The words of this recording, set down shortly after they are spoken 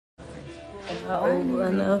Over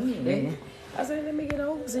enough. Yeah. I said, let me get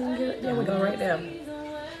over so you can get. Yeah, we go right there.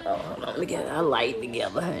 Oh, hold on. Let me get our light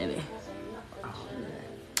together, honey.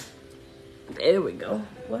 There we go.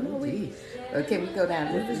 What are we? Okay, we go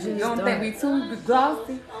down. You don't dark. think we too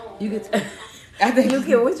glossy? You can. I think You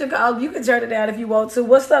can. What you call? You can turn it down if you want to.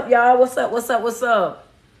 What's up, y'all? What's up? What's up? What's up?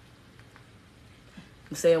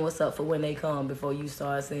 I'm saying what's up for when they come before you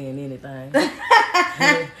start saying anything.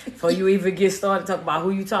 Before you even get started talking about who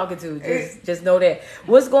you talking to, just know that.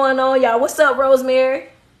 What's going on, y'all? What's up, Rosemary?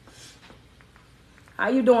 How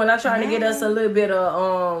you doing? I'm trying to get us a little bit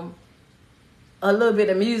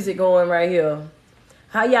of music going right here.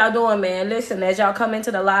 How y'all doing, man? Listen, as y'all come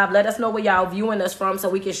into the live, let us know where y'all viewing us from so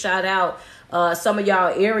we can shout out some of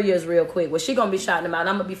y'all areas real quick. Well, she gonna be shouting them out.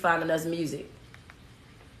 I'm gonna be finding us music.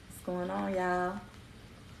 what's going on, y'all?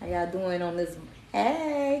 How y'all doing on this?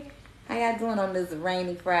 Hey, how y'all doing on this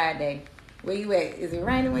rainy Friday? Where you at? Is it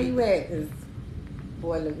raining? Where you at? Cause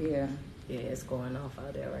boy, look here. Yeah, it's going off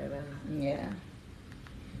out there right now.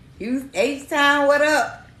 Yeah. H-Town, what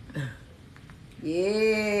up?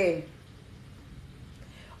 Yeah.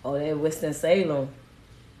 Oh, that Winston-Salem,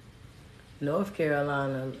 North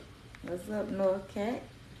Carolina. What's up, North Cat?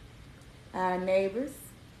 Our neighbors.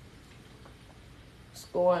 What's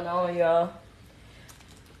going on, y'all?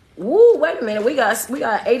 Woo, wait a minute. We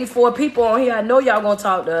got 84 people on here. I know y'all gonna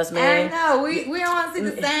talk to us, man. I know. We don't want to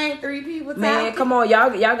see the same 3 people talking. Man, come on.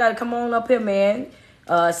 Y'all gotta come on up here, man.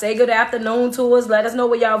 Say good afternoon to us. Let us know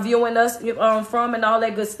where y'all viewing us from and all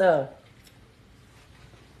that good stuff.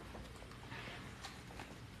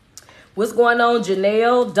 What's going on,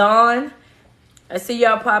 Janelle, Dawn? I see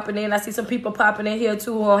y'all popping in. I see some people popping in here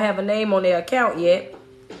too who don't have a name on their account yet.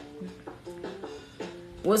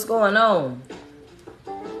 What's going on?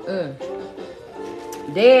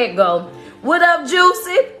 There it go. What up,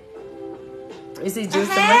 Juicy? Is he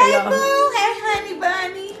Juicy? Hey, boo. Hey, honey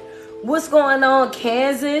bunny. What's going on,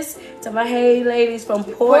 Kansas? To my hey ladies from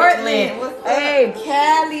Portland. What's hey, up,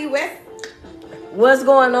 Cali, West? What's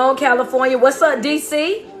going on, California? What's up,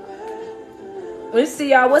 DC? Let's see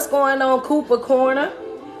y'all. What's going on, Cooper Corner?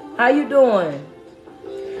 How you doing?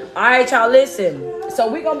 All right, y'all. Listen. So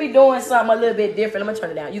we're gonna be doing something a little bit different. I'm gonna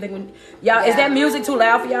turn it down. You think y'all is that music too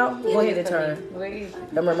loud for y'all? Go ahead and turn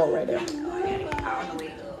the remote right there.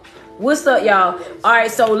 What's up, y'all? All right,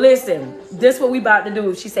 so listen. This what we about to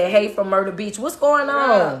do. She said, "Hey from Murder Beach. What's going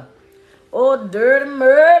on?" Oh, dirty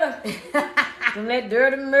murder. From that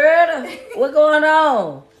dirty murder. What's going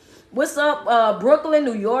on? What's up, Brooklyn,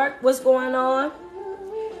 New York? What's going on?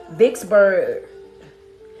 Vicksburg.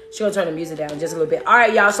 She gonna turn the music down just a little bit. All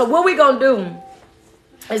right, y'all. So what we gonna do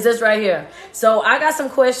is this right here. So I got some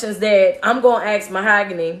questions that I'm gonna ask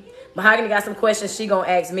Mahogany. Mahogany got some questions she gonna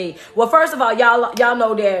ask me. Well, first of all, y'all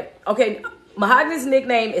know that. Okay, Mahogany's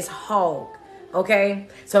nickname is Hog. Okay,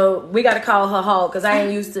 so we gotta call her Hog because I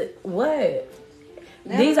ain't used to what.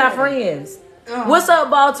 These are friends. What's up,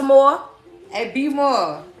 Baltimore? Hey, be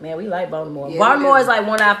more. Man, we like Baltimore. Yeah, Baltimore is like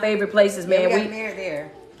one of our favorite places, man. Yeah, we got married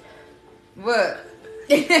there. What?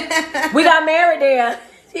 We got married there.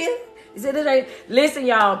 Listen,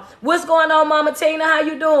 y'all. What's going on, Mama Tina? How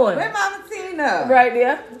you doing? Where Mama Tina? Right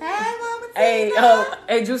there. Hey, Mama Tina.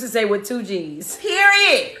 Hey, Juicy say with 2 G's.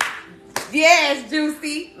 Period. Yes,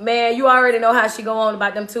 Juicy. Man, you already know how she go on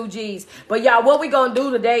about them 2 G's. But y'all, what we gonna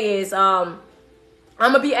do today is I'm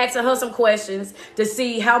gonna be asking her some questions to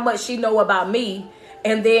see how much she know about me,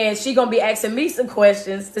 and then she gonna be asking me some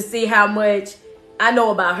questions to see how much I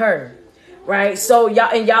know about her. Right? So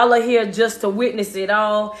y'all are here just to witness it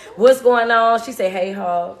all. What's going on? She said, "Hey,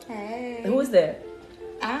 Hog." Hey. Who is that?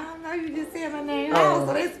 I don't know. You just said my name. Oh. Oh,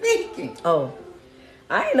 so they speaking. Oh,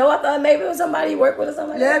 I didn't know. I thought maybe it was somebody you work with or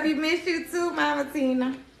something. Love you, miss you too, Mama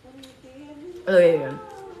Tina. Oh yeah.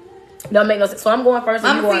 Don't make no sense. So I'm going first.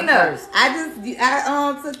 And Mama you going Tina, first.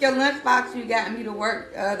 I took your lunchbox you got me to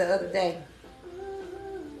work the other day.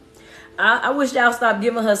 I wish y'all stop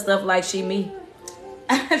giving her stuff like she me.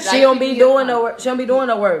 Like She don't be doing no work. She don't be doing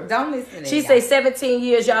no work. Don't listen to She y'all. say 17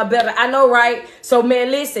 years, y'all better. I know, right? So,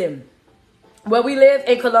 man, listen. Well, we live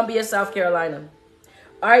in Columbia, South Carolina.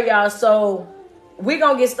 All right, y'all. So, we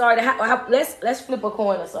going to get started. Let's flip a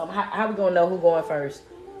coin or something. How we going to know who going first?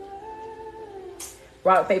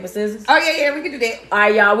 Rock, paper, scissors? Oh, yeah, we can do that. All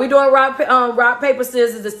right, y'all. We doing rock, paper,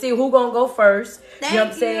 scissors to see who going to go first. Thank you know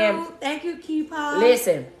what I'm saying? Thank you, Keepa.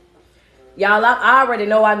 Listen. Y'all, I already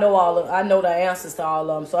know I know the answers to all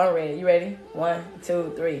of them, so I'm ready. You ready? 1,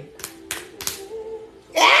 2, 3.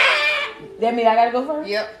 Ah! That mean I gotta go first?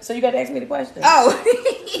 Yep. So you gotta ask me the question. Oh.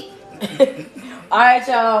 All right,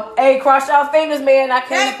 y'all. Hey, cross y'all fingers, man. I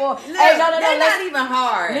can't afford. Look, Hey, no. that's not even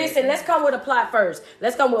hard. Listen, let's come with a plot first.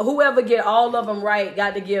 Let's come with whoever get all of them right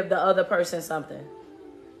got to give the other person something.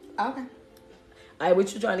 Okay. All right,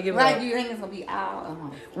 what you trying to give Right, up? you think it's gonna be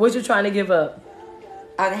all What you trying to give up?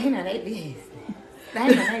 Oh, they ain't none of their business. They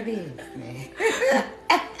ain't none of their business.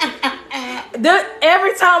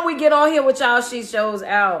 Every time we get on here with y'all, she shows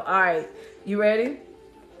out. All right, you ready?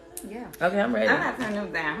 Yeah. Okay, I'm ready. I'm not turning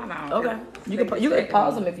them down. Hold on. Okay, you can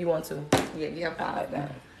pause them if you want to. Yeah, pause them.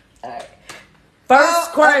 All right.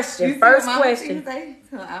 First question. First question.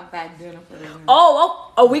 I'm back dinner for them.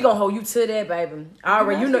 Oh, we gonna hold you to that, baby. All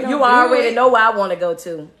right, you already know where I want to go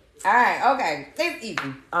to. All right, okay, it's easy.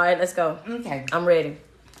 All right, let's go. Okay, I'm ready.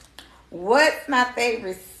 What's my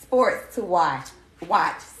favorite sports to watch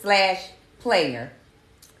 / player?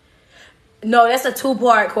 No, that's a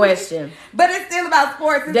 2-part question. But it's still about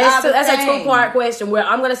sports. That's a 2-part question where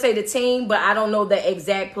I'm gonna say the team, but I don't know the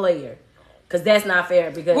exact player, because that's not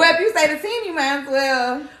fair. Because well, if you say the team, you might as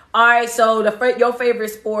well. All right, so your favorite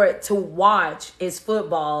sport to watch is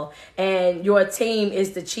football, and your team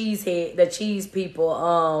is the cheese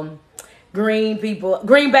people, Green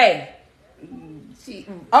Bay.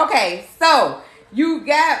 Okay, so you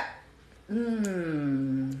got.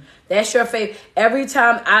 That's your favorite. Every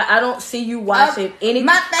time I don't see you watching anything.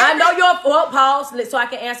 I know your pause so I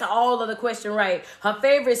can answer all of the question right. Her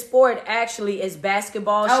favorite sport actually is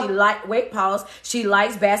basketball. Oh. She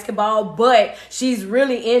likes basketball, but she's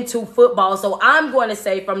really into football. So I'm going to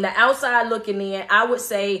say from the outside looking in, I would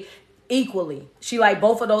say equally. She like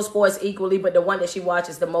both of those sports equally, but the one that she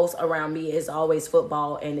watches the most around me is always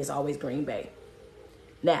football and it's always Green Bay.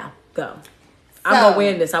 Now, go. I'm going to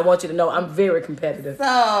win this. I want you to know I'm very competitive.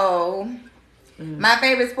 So, my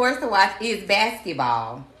favorite sports to watch is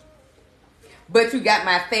basketball. But you got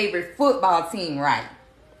my favorite football team right.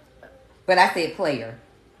 But I said player.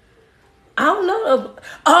 I don't know.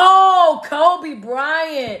 Oh, Kobe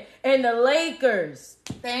Bryant and the Lakers.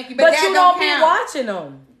 Thank you. But you don't be watching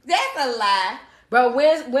them. That's a lie. Bro,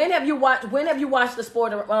 when have you watched the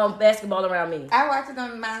sport of basketball around me? I watch it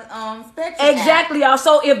on my Spectrum Exactly, y'all.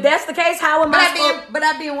 So if that's the case, how am I? But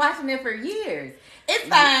I've been watching it for years. It's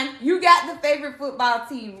fine. You got the favorite football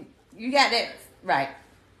team. You got that right,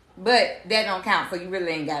 but that don't count. So you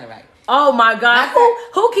really ain't got it right. Oh my God!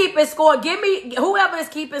 Who keeping score? Give me whoever is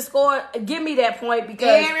keeping score. Give me that point because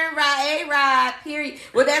Aaron A-Rod. Period.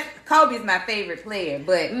 Well, that's Kobe's my favorite player,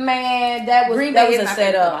 but man, that was a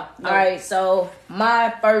setup. All right, so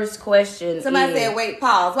my first question. Somebody said, "Wait,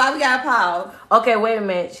 pause." Why we gotta pause? Okay, wait a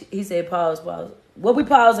minute. He said, "Pause, pause." What we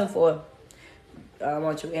pausing for? I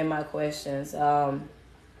want you in my questions.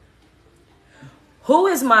 Who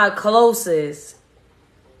is my closest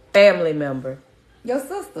family member? Your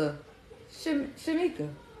sister. Shamika.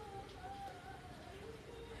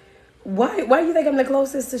 Why do you think I'm the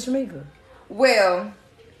closest to Shamika? Well,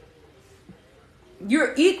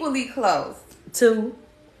 you're equally close to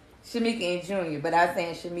Shamika and Junior, but I'm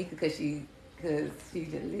saying Shamika because she's a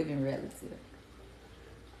living relative.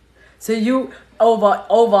 So you over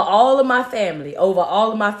all of my family,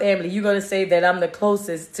 you're gonna say that I'm the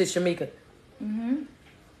closest to Shamika? Mm-hmm.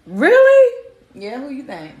 Really? Yeah. Who you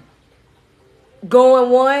think? Going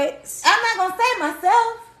once. I'm not gonna say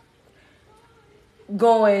myself.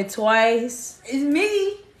 Going twice. It's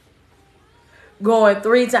me. Going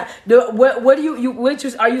 3 times. What do you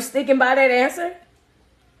are you sticking by that answer?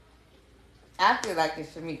 I feel like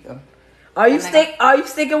it's Shamika. Are you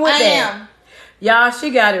sticking with that? I am. Y'all, she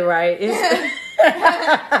got it right.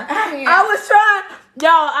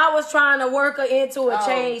 I was trying to work her into a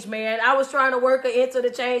change, man. I was trying to work her into the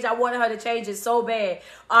change. I wanted her to change it so bad.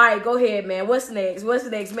 All right, go ahead, man. What's next,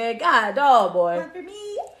 man? God, dog, boy. 1 for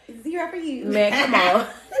me, 0 for you. Man, come on.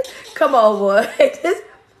 Come on, boy.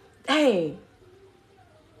 Dang.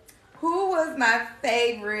 Who was my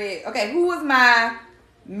favorite? Okay, who was my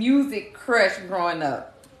music crush growing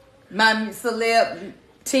up? My celeb?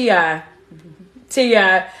 T.I.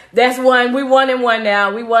 That's one. We 1-1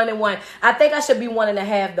 now. We 1-1. I think I should be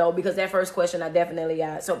 1.5 though, because that first question I definitely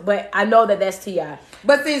got. So, but I know that's T.I.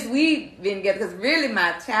 But since we've been together, because really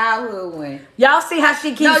my childhood one. Y'all see how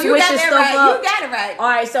she keeps switching stuff right. up? You got it right. All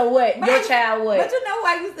right. So what? Your child what? But you know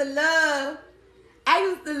what I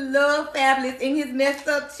used to love Fabulous in his messed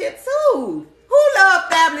up chip too. Who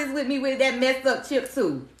loved Fabulous with me with that messed up chip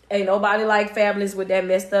too? Ain't nobody like Fabulous with that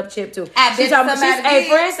messed up chip too. Hey,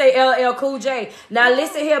 friends say LL Cool J. Now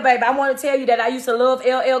listen here, baby. I want to tell you that I used to love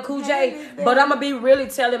LL Cool J, but I'm gonna be really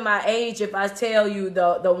telling my age if I tell you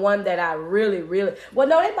the one that I really. Well,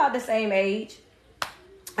 no, they about the same age.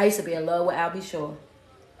 I used to be in love with Albie Shore.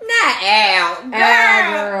 Not Al.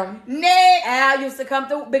 Al, Next. Al used to come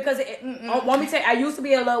through because let me tell you, I used to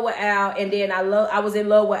be in love with Al, and then I was in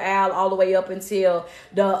love with Al all the way up until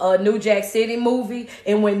the New Jack City movie.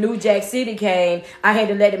 And when New Jack City came, I had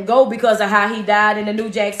to let him go because of how he died in the New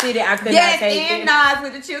Jack City. I could not take and it. Nas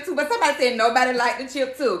with the chip too, but somebody said nobody liked the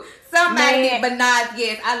chip too. Somebody did, but Nas,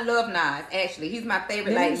 yes, I love Nas. Actually, he's my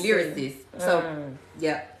favorite lyricist. So,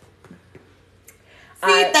 yeah.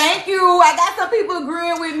 See, thank you. I got some people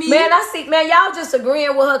agreeing with me. Man, y'all just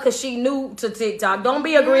agreeing with her because she new to TikTok. Don't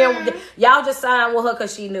be agreeing with y'all just signed with her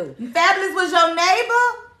because she new. Fabulous was your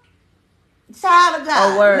neighbor? Child of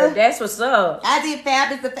God. Oh, word. That's what's up. I did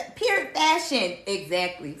Fabulous, pure fashion.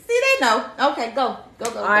 Exactly. See, they know. Okay, go.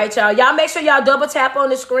 All right, y'all. Y'all make sure y'all double tap on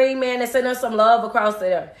the screen, man, and send us some love across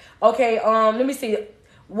there. Okay, let me see.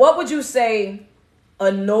 What would you say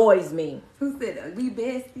annoys me? Who said we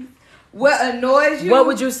besties? What annoys you? What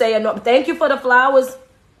would you say annoy? Thank you for the flowers.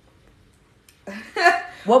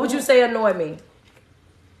 What would you say annoy me?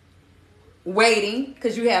 Waiting,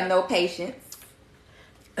 because you have no patience.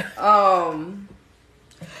 That's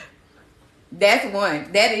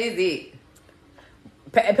one. That is it.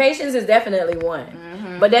 Patience is definitely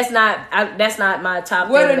one, but that's not my top.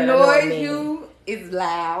 What thing annoys you is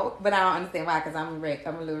loud, but I don't understand why. Because I'm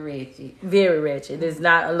a little wretched. Very wretched. It's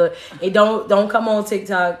not a little. It don't come on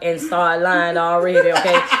TikTok and start lying already.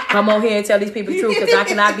 Okay, come on here and tell these people the truth, because I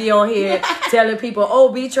cannot be on here telling people,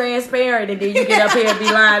 oh, be transparent, and then you get up here and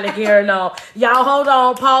be lying to Karen. No, y'all hold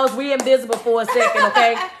on, pause. We invisible for a second,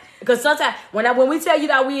 okay? Because sometimes when we tell you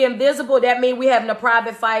that we invisible, that means we having a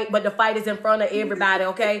private fight, but the fight is in front of everybody,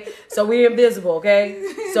 okay? So we invisible, okay?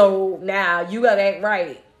 So now you gotta act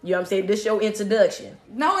right. You know what I'm saying? This your introduction.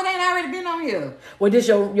 No, it ain't already been on here. Well, this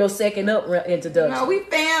your second up introduction. No, we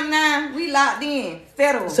fam now. We locked in.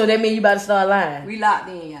 Federal. So that means you about to start lying. We locked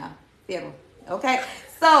in, y'all. Federal. Okay?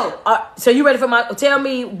 So you ready for tell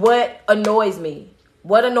me what annoys me?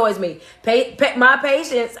 What annoys me? My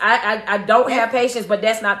patience. I don't have patience, but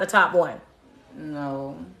that's not the top one.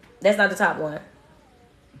 No. That's not the top one.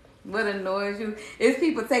 What annoys you? It's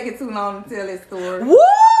people taking too long to tell their story. Woo!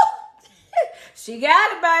 She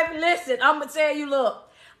got it, baby. Listen, I'm going to tell you, look.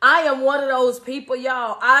 I am one of those people,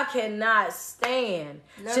 y'all. I cannot stand.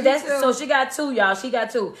 So she got two, y'all. She got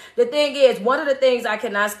two. The thing is, one of the things I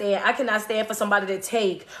cannot stand for somebody to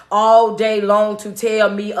take all day long to tell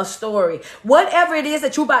me a story. Whatever it is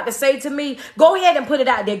that you about to say to me, go ahead and put it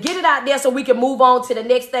out there. Get it out there so we can move on to the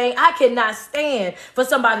next thing. I cannot stand for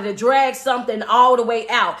somebody to drag something all the way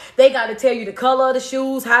out. They got to tell you the color of the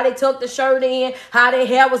shoes, how they tucked the shirt in, how their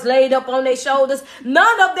hair was laid up on their shoulders.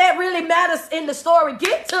 None of that really matters in the story.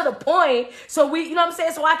 Get to the point so you know what I'm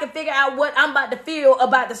saying, so I can figure out what I'm about to feel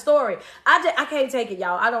about the story. I can't take it,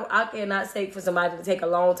 y'all. I cannot take for somebody to take a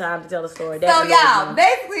long time to tell a story. So y'all,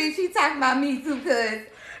 basically she talking about me too, because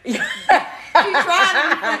she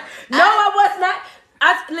trying to No, I was not.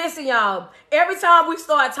 Listen, y'all. Every time we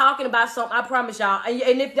start talking about something, I promise y'all,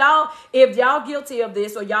 and if y'all guilty of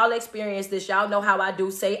this or y'all experience this, y'all know how I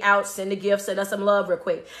do. Say out, send a gift, send us some love real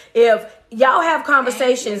quick. If y'all have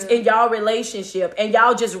conversations in y'all relationship and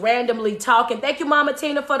y'all just randomly talking, thank you, Mama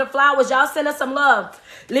Tina, for the flowers. Y'all send us some love.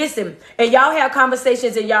 Listen, and y'all have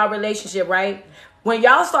conversations in y'all relationship, right? When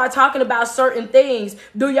y'all start talking about certain things,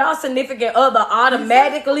 do y'all significant other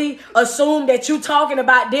automatically assume that you talking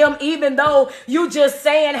about them, even though you just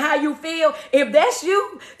saying how you feel? If that's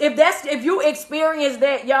you, if you experience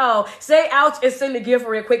that, y'all, say ouch and send a gift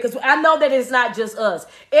real quick, because I know that it's not just us.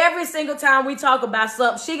 Every single time we talk about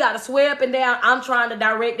something, she got to swear up and down, I'm trying to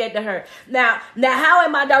direct that to her. Now, how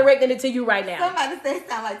am I directing it to you right now? Somebody say it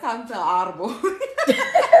sound like talking to an audible.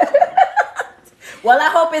 Well, I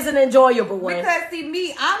hope it's an enjoyable one. Because, see,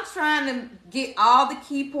 me, I'm trying to get all the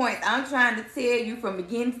key points. I'm trying to tell you from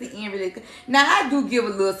beginning to end. Really. Now, I do give a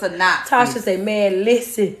little synopsis. Tasha say, man,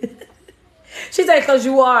 listen. She said, because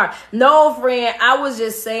you are. No, friend, I was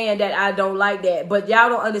just saying that I don't like that. But y'all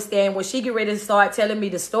don't understand. When she get ready to start telling me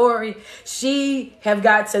the story, she have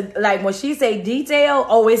got to, like, when she say detail,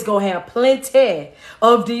 it's going to have plenty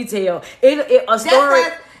of detail. A story...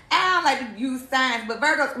 I don't like to use science, but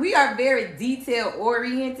Virgos, we are very detail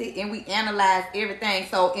oriented and we analyze everything.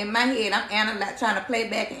 So in my head, I'm trying to play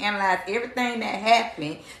back and analyze everything that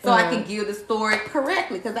happened so I can give the story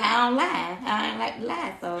correctly, because I don't lie. I ain't like to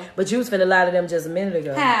lie. So. But you was finna lie to them just a minute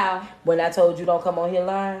ago. How? When I told you don't come on here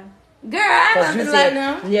lying. Girl, I wasn't like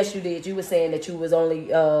them. Yes, you did. You were saying that you was only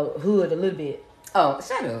hood a little bit. Oh,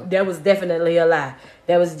 shut up. That was definitely a lie.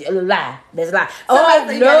 That was a lie. That's a lie.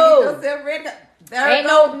 Somebody no.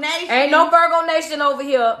 Virgo Nation. Ain't no Virgo Nation over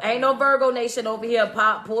here. Ain't no Virgo Nation over here.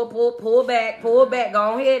 Pop, pull back.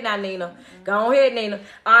 Go ahead now, Nina. Go ahead, Nina.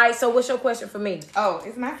 All right, so what's your question for me? Oh,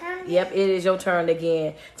 it's my turn? Yep, it is your turn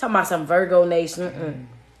again. Talking about some Virgo Nation.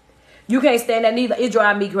 You can't stand that neither. It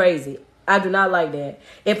drives me crazy. I do not like that.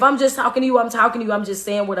 If I'm just talking to you, I'm talking to you. I'm just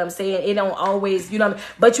saying what I'm saying. It don't always, you know.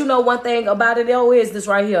 But you know one thing about it though is this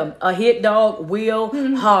right here. A hit dog will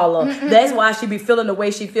holler. That's why she be feeling the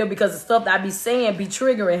way she feel, because the stuff that I be saying be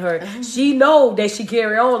triggering her. She know that she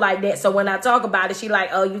carry on like that. So when I talk about it, she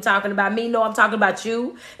like, oh, you talking about me? No, I'm talking about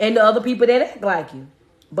you and the other people that act like you.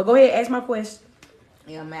 But go ahead, ask my question.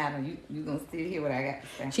 It don't matter. You gonna still hear what I got to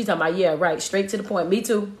say. She talking about, yeah, right. Straight to the point. Me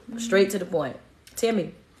too. Straight to the point. Tell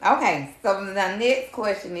me. Okay, so the next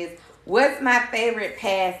question is, what's my favorite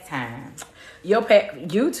pastime?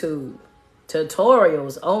 YouTube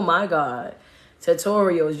tutorials. Oh my God,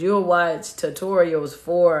 tutorials. You'll watch tutorials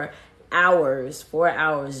for hours. 4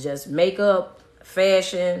 hours. Just makeup,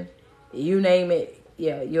 fashion, you name it.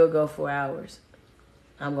 Yeah, you'll go 4 hours.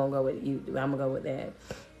 I'm gonna go with you. I'm gonna go with that.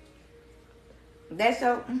 That's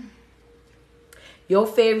your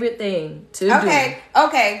favorite thing to do.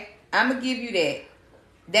 Okay. I'm gonna give you that.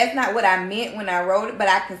 That's not what I meant when I wrote it, but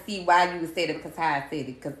I can see why you would say it because how I said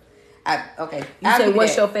it. You say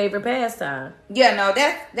what's your favorite pastime? Yeah, no,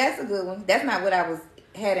 that's a good one. That's not what I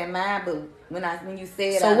had in mind, but when you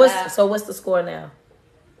said what's the score now?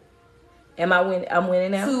 Am I winning? I'm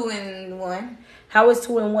winning now. 2-1. How is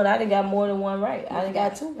 2-1? I done got more than one right. I done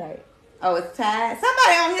got 2 right. Oh, it's tied.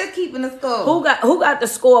 Somebody on here keeping the score. Who got the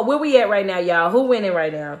score? Where we at right now, y'all? Who winning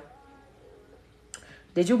right now?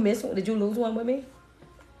 Did you miss one? Did you lose one with me?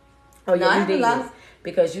 Oh, yeah, you did. Lost.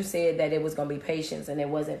 Because you said that it was going to be patience, and it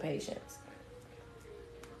wasn't patience.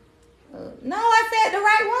 No, I said the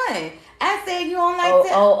right one. I said you don't like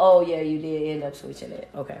that. Oh, yeah, you did end up switching it.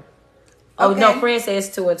 Okay. Oh, no, friend says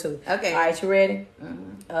 2-2. Okay. All right, you ready?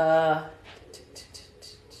 Mm-hmm.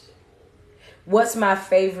 What's my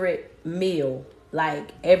favorite meal? Like,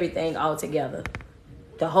 everything all together.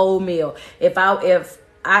 The whole meal. If I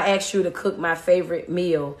asked you to cook my favorite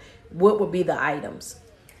meal, what would be the items?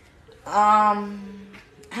 I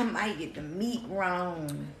might get the meat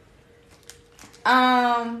wrong.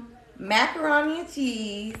 Macaroni and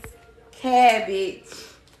cheese, cabbage,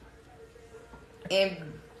 and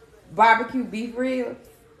barbecue beef ribs.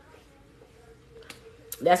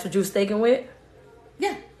 That's what you sticking with?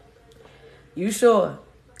 Yeah. You sure?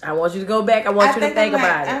 I want you to go back. I want you to think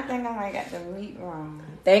about it. I think I might got the meat wrong.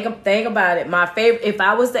 Think about it. My favorite. If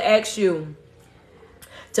I was to ask you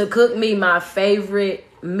to cook me my favorite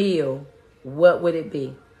meal, what would it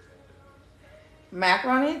be?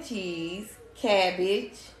 Macaroni and cheese,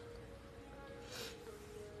 cabbage.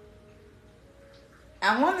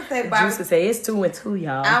 I want to say barbecue. Juicy say it's 2-2,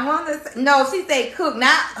 y'all. I want to say, no, she said cook,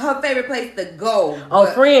 not her favorite place to go. Oh,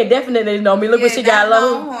 friend definitely know me. Look what she got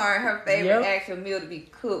low. Longhorn, her favorite actual meal to be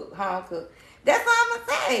cooked, home cooked. That's all I'm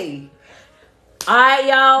gonna say. All right,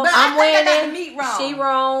 y'all. But I'm winning. I got the meat wrong. She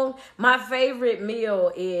wrong. My favorite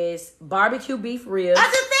meal is barbecue beef ribs. I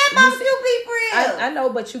just said barbecue beef ribs. I know,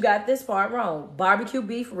 but you got this part wrong. Barbecue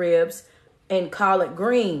beef ribs and collard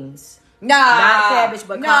greens. No, not cabbage,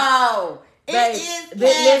 but no. It is cabbage.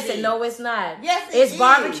 Listen, no, it's not. Yes, it's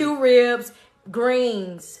barbecue ribs,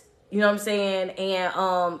 greens. You know what I'm saying?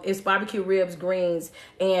 And it's barbecue ribs, greens,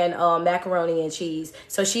 and macaroni and cheese.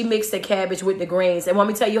 So she mixed the cabbage with the greens. And let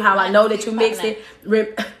me tell you how I know that you mixed it.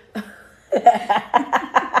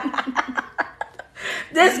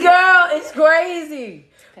 This girl is crazy.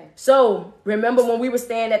 Okay. So remember when we were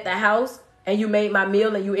staying at the house and you made my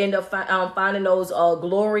meal and you end up finding those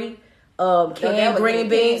Glory canned green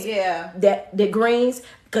beans, the greens,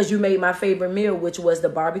 because you made my favorite meal, which was the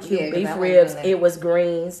barbecue beef ribs. It was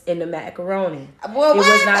greens and the macaroni. Well, it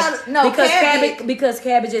was not because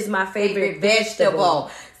cabbage is my favorite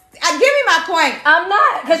vegetable. Give me my point. I'm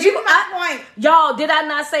not, because give me my point. Y'all, did I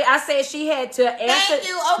not say? I said she had to answer. Thank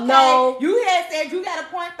you. Okay. No, you had said you got a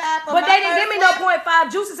 0.5. But they didn't give me no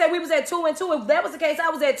 0.5. Juicy said we was at 2-2. If that was the case, I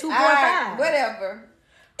was at 2.5. Right, whatever.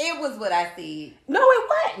 It was what I said. No, it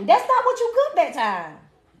wasn't. That's not what you cooked that time.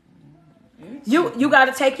 You got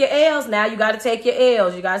to take your L's now. You got to take your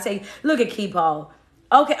L's. You got to take. Look at Keepaw.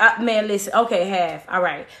 Okay, man, listen. Okay, half. All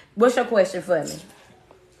right. What's your question for me?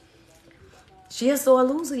 She a sore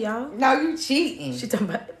loser, y'all. No, you cheating. She talking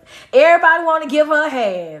about everybody want to give her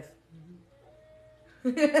half.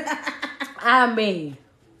 I mean,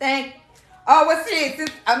 Oh, what's it?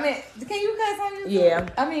 I mean, can you guys on YouTube? Yeah.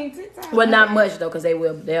 I mean, TikTok. Well, not much though, because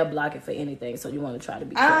they'll block it for anything. So you want to try to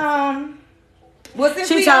be careful. Well, since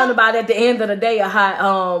She we talking on- about at the end of the day, a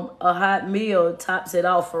hot meal tops it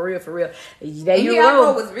off for real, for real. There and you here I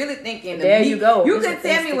go. was really thinking the There meat. you go. You These can are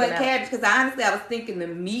tell things me what sticking out. cabbage, because honestly I was thinking the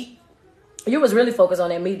meat. You was really focused on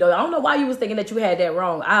that meat though. I don't know why you was thinking that you had that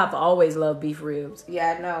wrong. I've always loved beef ribs.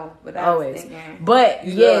 Yeah, I know, but I Always. was thinking. But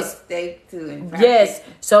You yes, love steak too. And fried yes.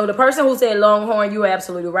 chicken. So the person who said Longhorn, you are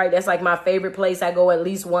absolutely right. That's like my favorite place. I go at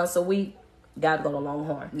least once a week. Gotta go to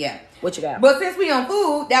Longhorn. Yeah. What you got? But since we on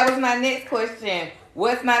food, that was my next question.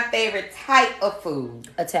 What's my favorite type of food?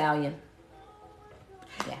 Italian.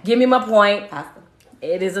 Yeah. Give me my point. Pasta.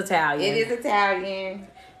 It is Italian. It is Italian.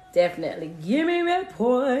 Definitely. Give me that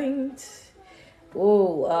point.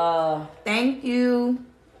 Oh, Thank you,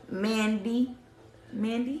 Mandy.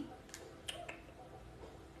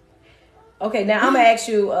 okay, now I'm gonna ask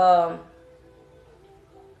you,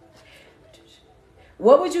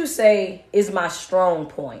 what would you say is my strong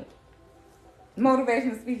point?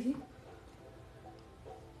 Motivational speaking.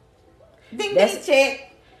 Ding That's- ding check.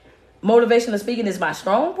 Motivational speaking is my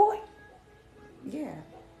strong point? Yeah.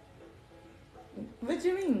 What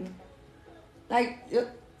you mean? Like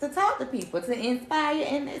to talk to people, to inspire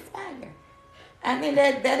and inspire. I mean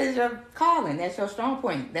that is your calling. That's your strong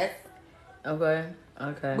point. That's Okay.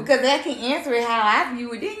 because that can answer it how I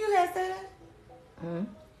view it. Didn't you have said that? Mhm.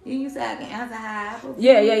 You said I can answer how I view it.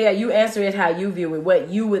 Yeah. You answer it how you view it, what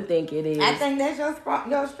you would think it is. I think that's your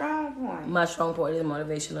strong point. My strong point is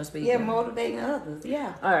motivational speaking. Yeah, motivating others.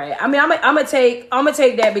 Yeah. All right. I mean, I'm gonna take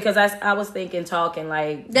that because I was thinking talking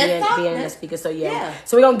like That's being talking. the speaker. So yeah. Yeah.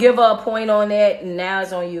 So we're gonna give her a point on that. And now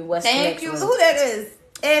it's on you. What's the Thank next you. one? Who that is?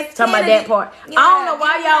 It's Talking about Kennedy. that part. Yeah, I don't know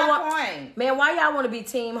why give me y'all my want. point. Man, why y'all want to be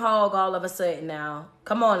Team Hog all of a sudden now?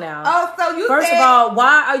 Come on now. Oh, so you First said, of all,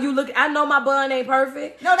 why are you looking? I know my bun ain't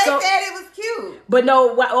perfect. no, they so- said it was cute. But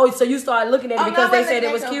no, so you started looking at it Oh, because no, I they said wasn't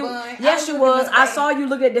it was looking cute. at your bun. Yes, I you was was. looking I at saw you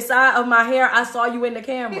looking at the side of my hair. I saw you in the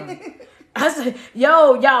camera. I said,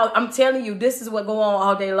 y'all, I'm telling you, this is what go on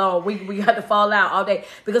all day long. We got to fall out all day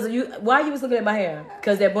because of you. Why you was looking at my hair?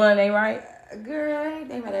 Because that bun ain't right. Girl, I ain't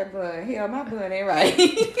think about that bun. Hell, my bun ain't right.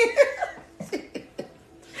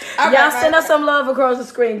 Y'all send us some love across the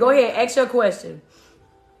screen. Go ahead, ask your question.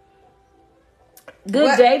 Good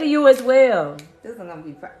What- day to you as well. This is gonna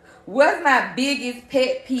be. What's my biggest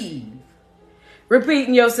pet peeve?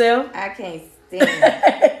 Repeating yourself. I can't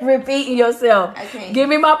stand. Repeating yourself. I can't. Give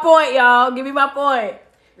me my point, y'all. Give me my point.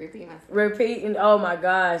 Repeat myself. Repeating. Oh my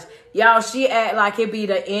gosh. Y'all, she act like it be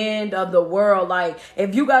the end of the world. Like,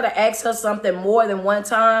 if you got to ask her something more than one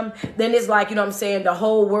time, then it's like, you know what I'm saying, the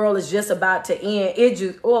whole world is just about to end. It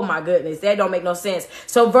just, oh my goodness, that don't make no sense.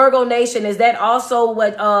 So Virgo Nation, is that also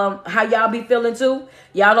what, how y'all be feeling too?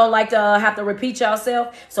 Y'all don't like to have to repeat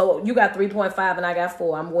yourself? So you got 3.5 and I got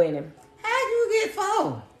 4. I'm winning. How'd you get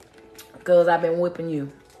 4? Because I've been whipping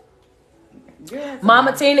you. Girl,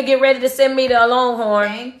 Mama Tina, get ready to send me the Longhorn.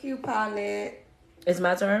 Thank you, Paulette. It's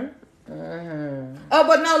my turn? Mm-hmm. Oh,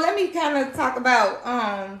 but no, let me kind of talk about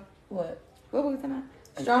What? what were we talking about?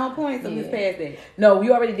 Strong points of this past day. No,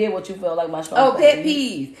 you already did what you felt like my strong Oh, point. pet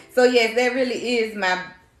peeves. So yes, that really is my.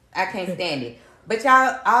 I can't stand it. But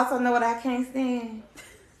y'all also know what I can't stand?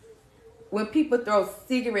 When people throw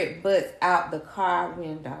cigarette butts out the car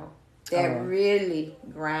window. That really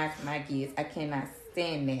grinds my gears. I cannot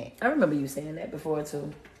stand that. I remember you saying that before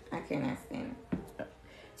too. I cannot stand it.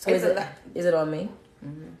 So It's is it on me?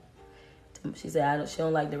 Mm-hmm. She said she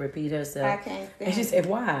don't like to repeat herself. I can't stand And she it. said,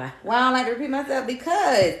 why? Why I don't like to repeat myself?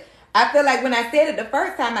 Because I feel like when I said it the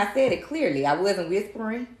first time, I said it clearly. I wasn't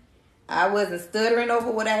whispering. I wasn't stuttering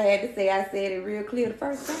over what I had to say. I said it real clear the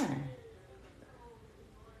first time.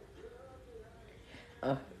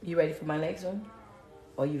 You ready for my next one?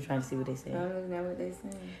 Or you trying to see what they said? I don't know what they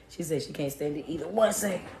saying. She said she can't stand it either. 1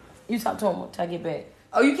 second. You talk to him till I get back.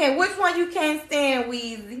 Oh, you can't. Which one you can't stand,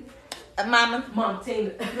 Weezy? Mama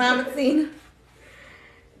Tina. Mama Tina.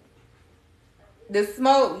 The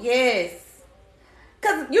smoke, yes.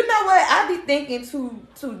 Cause you know what? I be thinking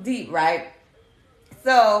too deep, right?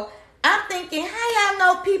 So I'm thinking, how y'all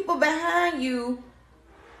know people behind you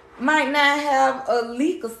might not have a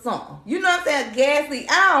leak or something? You know what I'm saying? A gas leak.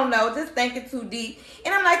 I don't know. Just thinking too deep.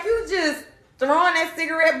 And I'm like, you just throwing that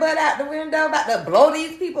cigarette butt out the window, about to blow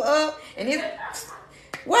these people up, and it's.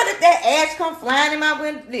 What if that ash come flying in my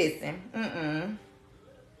window? Listen,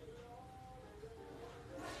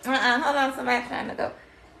 hold on, somebody trying to go.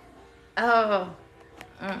 Oh,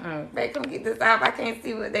 they come get this off. I can't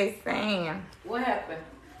see what they saying. What happened?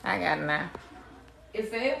 I got it now. It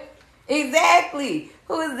failed? Exactly.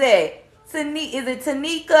 Who is that? Is it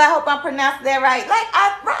Tanika? I hope I'm pronouncing that right.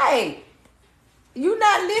 Right. You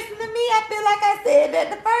not listening to me? I feel like I said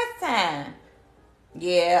that the first time.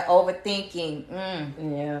 Yeah, overthinking.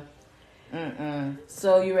 Yeah. Mm-mm.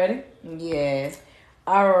 So you ready? Yes.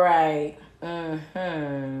 All right.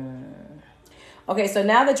 Okay, so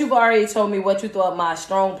now that you've already told me what you thought my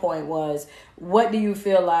strong point was, what do you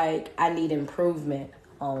feel like I need improvement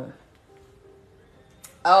on?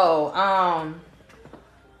 Oh,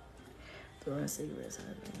 Throwing cigarettes.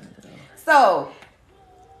 So,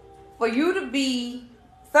 for you to be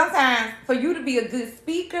a good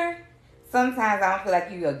speaker, sometimes I don't feel like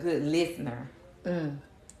you're a good listener.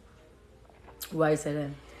 Why you say that?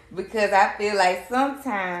 Because I feel like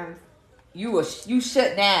sometimes you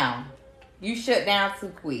shut down. You shut down too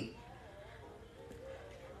quick.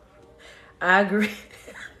 I agree.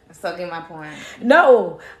 So get my point.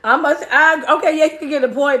 No, okay, yeah, you can get the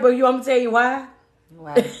point, but you want me to tell you why?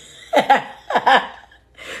 Why?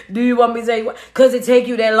 Do you want me to tell you why? Because it take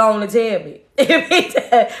you that long to tell me.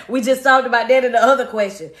 We just talked about that in the other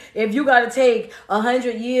question. If you got to take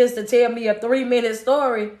 100 years to tell me a 3-minute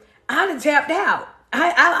story, I'd have tapped out.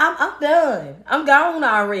 I'm done. I'm gone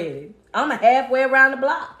already. I'm halfway around the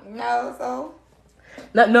block. No, so.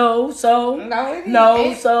 No, so. No, it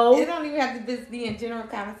no, so. It don't even have to just be in general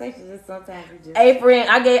conversations. Just sometimes you just. Hey, friend,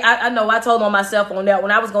 I know I told on myself on that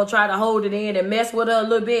when I was gonna try to hold it in and mess with her a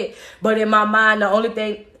little bit, but in my mind, the only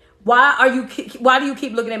thing, why do you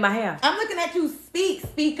keep looking at my hair? I'm looking at you,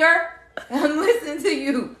 speaker. I'm listening to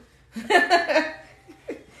you.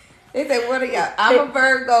 They say, what are y'all? I'm a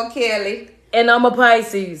Virgo, Kelly. And I'm a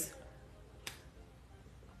Pisces.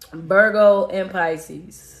 Virgo and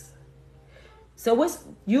Pisces. So what's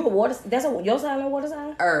you a water? That's your sign, a water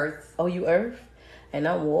sign? Earth. Oh, you Earth, and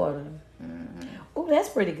I'm water. Oh, that's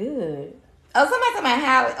pretty good. Oh, somebody talking about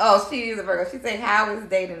how. Oh, she is a Virgo. She said how is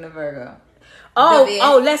dating a Virgo.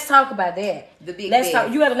 Let's talk about that. The big. Let's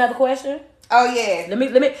talk. You got another question? Oh yeah. Let me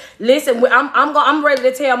listen. I'm ready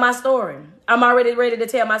to tell my story. I'm already ready to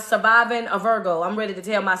tell my surviving a Virgo. I'm ready to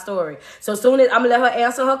tell my story. So soon as I'm gonna let her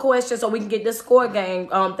answer her question, so we can get this score game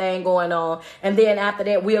thing going on, and then after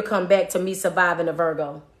that we'll come back to me surviving a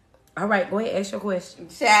Virgo. All right, go ahead, ask your question.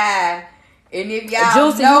 Child. And if y'all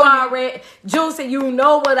Juicy, you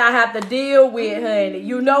know what I have to deal with, honey.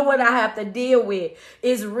 You know what I have to deal with.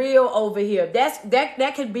 It's real over here.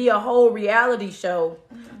 That could be a whole reality show.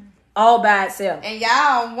 All by itself. And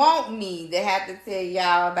y'all want me to have to tell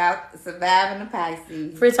y'all about surviving the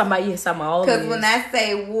Pisces. Friends talking about yes, I'm all. Because when I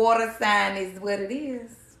say water sign is what it is,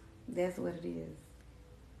 that's what it is.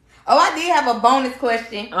 Oh, I did have a bonus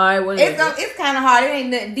question. All right, what is it? It's kind of hard. It ain't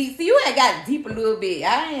nothing deep. See, you ain't got deep a little bit.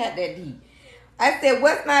 I ain't had that deep. I said,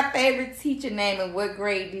 what's my favorite teacher name and what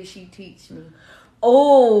grade did she teach me?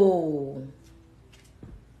 Oh.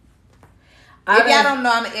 If y'all don't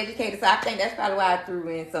know, I'm an educator, so I think that's probably why I threw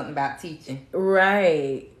in something about teaching.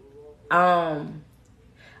 Right. I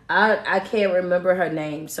can't remember her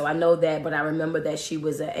name, so I know that, but I remember that she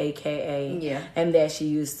was an AKA. Yeah. And that she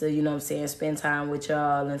used to, you know what I'm saying, spend time with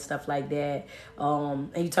y'all and stuff like that.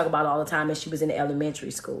 And you talk about it all the time, and she was in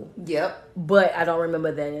elementary school. Yep. But I don't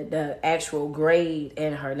remember the actual grade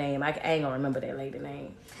and her name. I ain't gonna remember that lady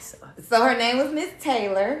name. So her name was Miss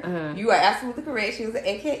Taylor. Mm-hmm. You are absolutely correct. She was an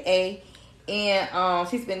AKA. And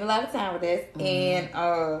she spent a lot of time with us. Mm-hmm.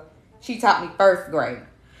 And she taught me first grade.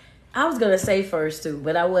 I was gonna say first too,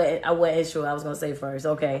 but I wasn't sure. I was gonna say first.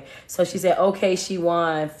 Okay. So she said, okay, she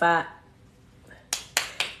won 5.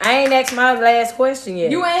 I ain't asked my last question yet.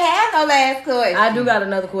 You ain't have no last question. I do got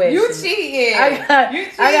another question. You cheating. I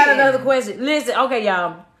got another question. Listen, okay,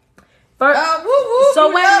 y'all. First,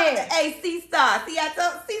 so wait a minute. Hey, C-Star. See, I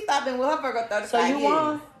told C-Star been with her Virgo 35 So you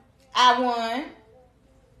won? I won.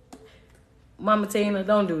 Mama Tina,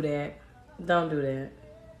 don't do that. Don't do that.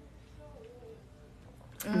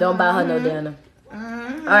 Don't buy her no dinner.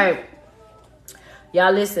 Mm-hmm. All right.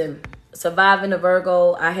 Y'all listen. Surviving a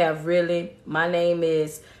Virgo, my name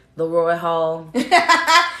is Leroy Hall.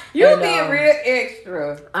 You being real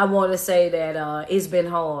extra. I want to say that it's been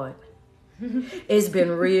hard. It's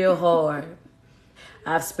been real hard.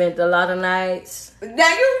 I've spent a lot of nights. Now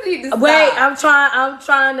you need to stop. Wait, I'm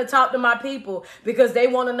trying to talk to my people because they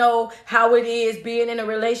want to know how it is being in a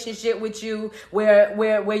relationship with you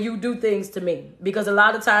where you do things to me. Because a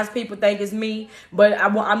lot of times people think it's me, but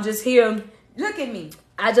I'm just here. Look at me.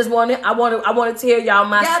 I want to tell y'all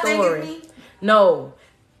my story. Think it's me? No.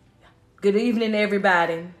 Good evening,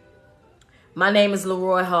 everybody. My name is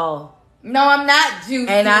Leroy Hall. No, I'm not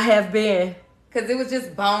Juicy. And I have been. Because it was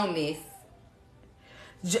just bonus.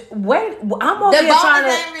 Wait, I'm over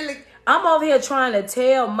here trying to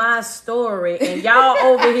tell my story, and y'all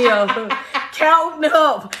over here counting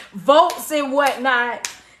up votes and whatnot.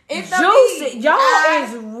 Juicy, y'all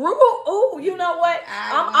is rude. Ooh, you know what?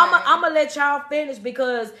 I'm gonna let y'all finish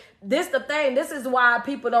because this the thing. This is why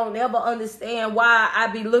people don't ever understand why I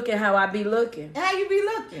be looking how I be looking. How you be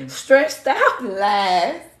looking? Stressed out.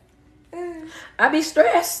 Lies. I be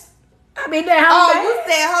stressed. I be down. Oh,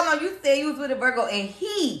 you said, hold on. You said you was with a Virgo and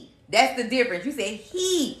he. That's the difference. You said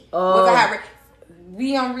he was a high.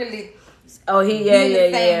 We don't really. Oh, he be in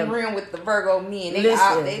the same room with the Virgo men.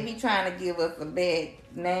 They be trying to give us a bad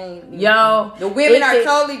name. Yo, the women are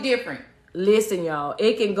totally different. Listen, y'all.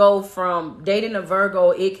 It can go from dating a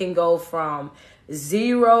Virgo. It can go from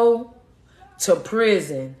 0 to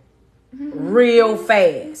prison real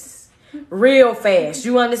fast. Real fast.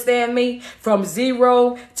 You understand me? From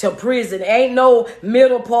 0 to prison. Ain't no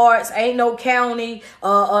middle parts. Ain't no county,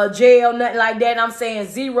 jail, nothing like that. I'm saying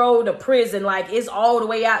 0 to prison. Like it's all the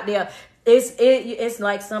way out there. It's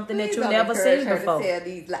like something that you never seen before.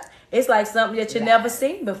 It's like something that you never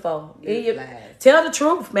seen before. Tell the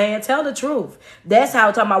truth, man. Tell the truth. That's how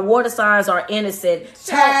I'm talking about water signs are innocent.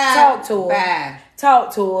 Talk to her.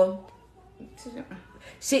 Talk to her.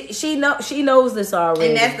 She knows this already.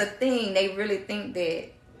 And that's the thing. They really think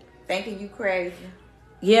that thinking you crazy.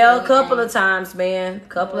 Yeah, a couple of times, man. A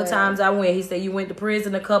couple of times I went. He said you went to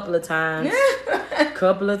prison a couple of times.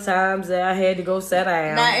 Couple of times that I had to go sit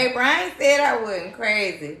down. Now, if Brian said I wasn't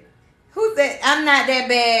crazy, who said I'm not that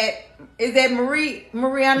bad? Is that Marie?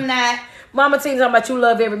 Marie, I'm not. Mama T talking about you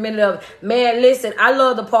love every minute of it. Man, listen, I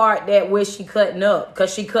love the part that where she cutting up.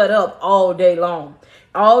 Because she cut up all day long.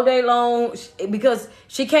 All day long because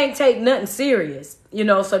she can't take nothing serious. You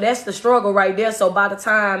know, so that's the struggle right there. So by the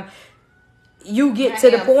time you get to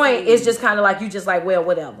the point, it's just kind of like you just like, well,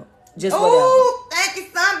 whatever. Just whatever. Oh, thank you.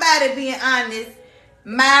 Somebody being honest.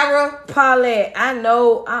 Myra Paulette, I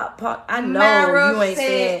know Myra you ain't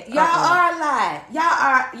saying y'all are alive. Y'all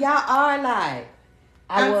are alive.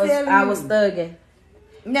 I was thugging.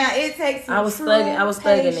 Now it takes I was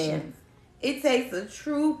thugging in. It takes a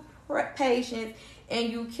true patience, and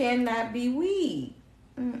you cannot be weak.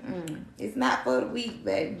 It's not for the weak,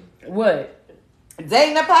 baby. What?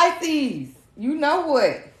 Dating a Pisces. You know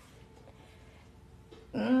what?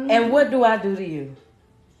 And what do I do to you?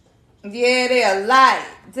 Yeah, they're a lot.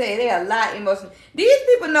 They're a lot emotional. These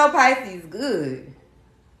people know Pisces good.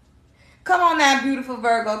 Come on now, beautiful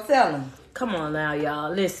Virgo. Tell them. Come on now,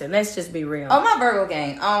 y'all. Listen, let's just be real. Oh, my Virgo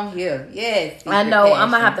gang on here. Yes. I know.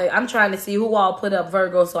 I'm trying to see who all put up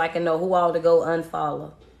Virgo so I can know who all to go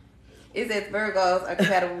unfollow. It says Virgos are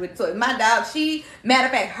compatible with Taurus. My dog, matter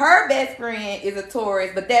of fact, her best friend is a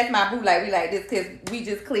Taurus, but that's my boo. Like, we like this because we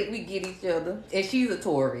just click, we get each other. And she's a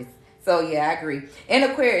Taurus. So, yeah, I agree. And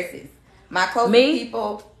Aquarius. My closest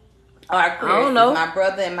people are Aquarius. I don't know. My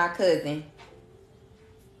brother and my cousin.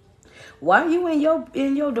 Why are you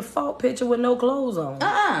in your default picture with no clothes on?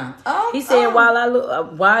 Oh. He said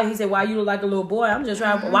why you look like a little boy. I'm just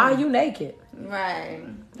trying. Why are you naked? Right.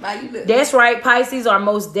 Why you look? That's right. Pisces are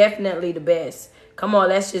most definitely the best. Come on,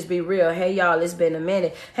 let's just be real. Hey y'all, it's been a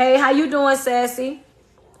minute. Hey, how you doing, Sassy?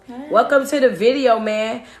 Hey. Welcome to the video,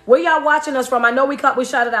 man. Where y'all watching us from? I know we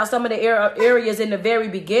shouted out some of the areas in the very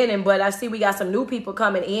beginning, but I see we got some new people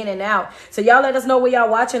coming in and out. So y'all let us know where y'all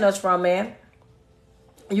watching us from, man.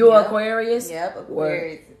 You Aquarius? Yep,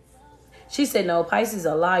 Aquarius. She said, no, Pisces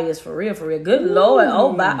are liars for real, for real. Good Lord.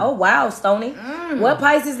 Oh, wow, Stoney. What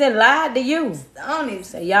Pisces then lied to you? Stoney.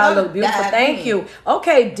 Say, y'all look beautiful. Thank you.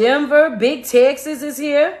 Okay, Denver, Big Texas is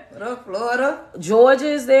here. What up, Florida? Georgia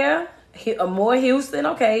is there. More Houston.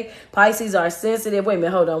 Okay. Pisces are sensitive. Wait a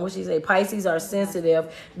minute, hold on. What she say? Pisces are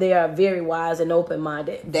sensitive. They are very wise and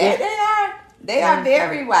open-minded. That they are. They are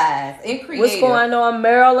very wise and creative. What's going on,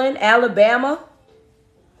 Maryland, Alabama?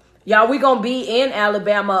 Y'all, we going to be in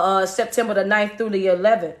Alabama September the 9th through the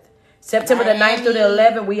 11th. September the 9th through the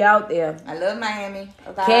 11th, we out there. I love Miami.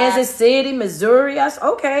 Okay. Kansas City, Missouri.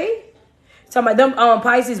 Okay. Talking about them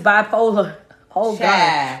Pisces bipolar. Oh,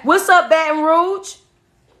 God. What's up, Baton Rouge?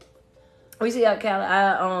 We see how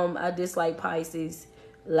I dislike Pisces.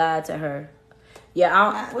 Lied to her.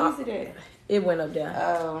 Yeah. What is it at? It went up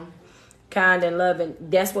there. Kind and loving.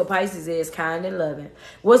 That's what Pisces is, kind and loving.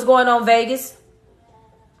 What's going on, Vegas?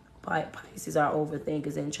 Pisces are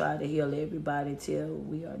overthinkers and try to heal everybody till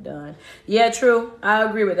we are done. Yeah, true. I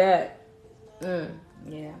agree with that.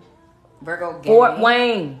 Yeah. Virgo gang. Fort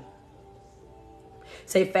Wayne.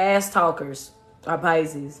 Say fast talkers are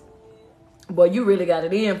Pisces. Boy, you really got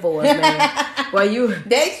it in for us, man. Boy, you.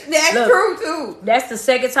 That's look, true too. That's the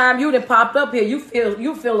second time you done popped up here. You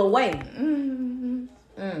feel away.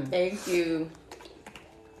 Thank you.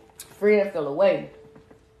 Free and feel away.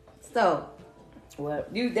 So.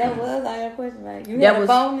 What? That was our question, right? You had a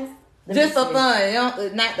bonus? Just for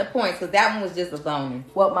fun, not the points, because that one was just a bonus.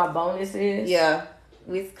 What my bonus is? Yeah,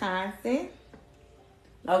 Wisconsin.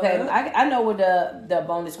 Okay, I know what the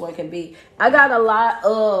bonus one can be. I got a lot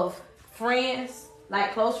of friends,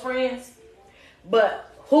 like close friends, but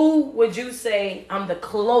who would you say I'm the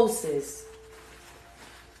closest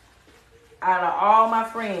out of all my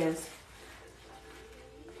friends?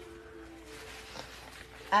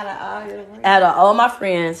 Out of all your friends? Out of all my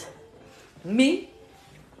friends, Me?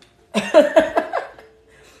 I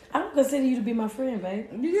don't consider you to be my friend, babe.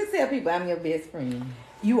 You just tell people I'm your best friend.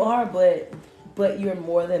 You are, but you're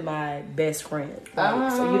more than my best friend.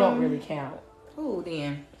 Like, so you don't really count. Who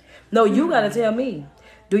then? No, you gotta tell me.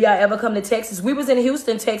 Do y'all ever come to Texas? We was in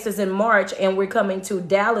Houston, Texas in March, and we're coming to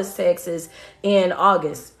Dallas, Texas in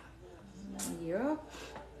August. Yeah.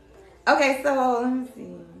 Okay, so let me see.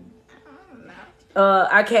 I don't know.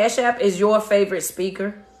 Our Cash App is your favorite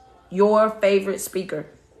speaker. Your favorite speaker.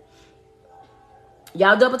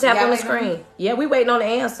 Y'all double tap Y'all on the waiting on screen. me? Yeah, we waiting on the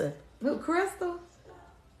answer. Who, Crystal?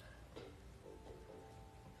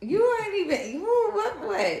 You ain't even.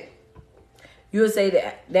 What? You would say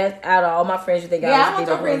that out of all my friends, you think Yeah, I I would want be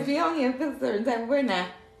your the friends one. be on here and feel a certain type of way now.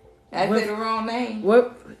 I said the wrong name.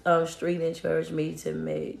 What Street encouraged me to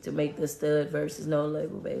make the stud versus no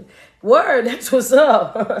label, baby. Word, that's what's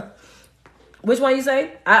up. Which one you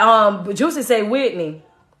say? Juicy say Whitney.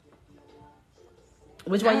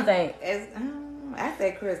 Which one you think? I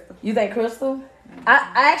said Crystal. You think Crystal? I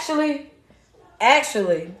actually, I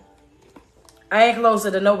ain't closer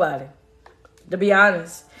to nobody. To be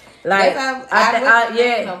honest, like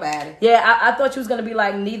nobody. Yeah, I thought you was gonna be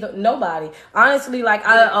like nobody. Honestly, like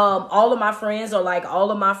all of my friends are like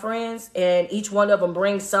all of my friends, and each one of them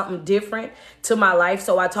brings something different to my life.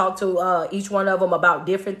 So I talk to each one of them about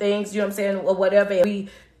different things. You know what I'm saying, or whatever. And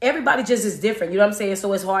everybody just is different. You know what I'm saying.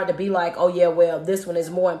 So it's hard to be like, oh yeah, well this one is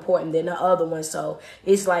more important than the other one. So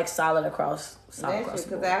it's like solid across. That's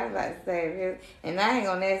true, because I was about to say, and I ain't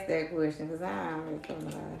gonna ask that question because I don't really feel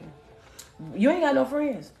about it. You ain't got no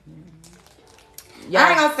friends. I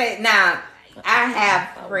ain't gonna say I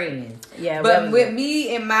have friends. Yeah, but with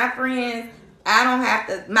me and my friends, I don't have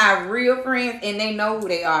to. My real friends, and they know who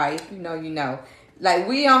they are. If you know, you know. Like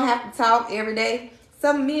we don't have to talk every day.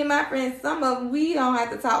 Me and my friends, some of them, we don't have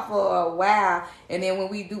to talk for a while, and then when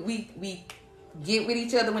we do, we get with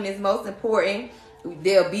each other when it's most important.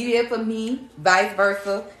 They'll be there for me, vice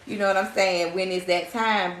versa. You know what I'm saying? When it's that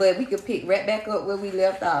time, but we could pick right back up where we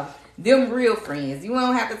left off. Them real friends. You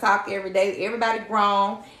don't have to talk every day. Everybody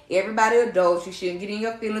grown. Everybody adults. You shouldn't get in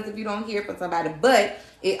your feelings if you don't hear from somebody. But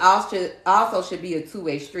it also should be a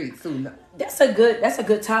two-way street too. That's a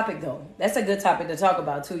good topic though. That's a good topic to talk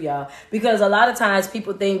about too, y'all. Because a lot of times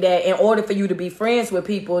people think that in order for you to be friends with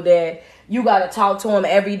people that you got to talk to them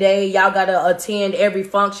every day. Y'all got to attend every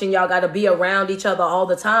function. Y'all got to be around each other all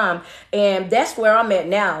the time. And that's where I'm at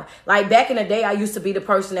now. Like back in the day, I used to be the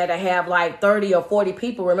person that I have like 30 or 40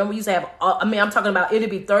 people. Remember, we used to have, I'm talking about it'd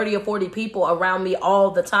be 30 or 40 people around me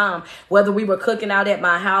all the time. Whether we were cooking out at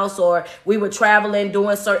my house or we were traveling,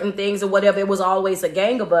 doing certain things or whatever, it was always a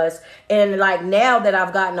gang of us. And like now that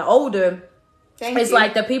I've gotten older, it's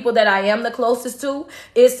like the people that I am the closest to.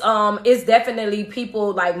 It's definitely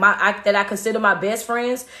people like that I consider my best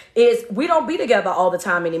friends. We don't be together all the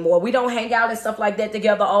time anymore. We don't hang out and stuff like that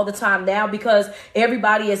together all the time now because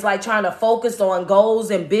everybody is like trying to focus on goals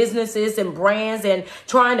and businesses and brands and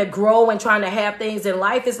trying to grow and trying to have things in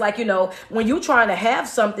life. It's like, you know, when you're trying to have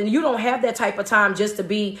something, you don't have that type of time just to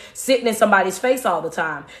be sitting in somebody's face all the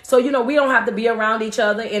time. So, you know, we don't have to be around each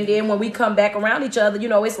other. And then when we come back around each other, you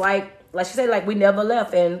know, it's like she said, like we never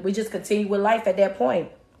left and we just continue with life at that point.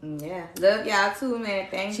 Yeah. Love y'all too, man.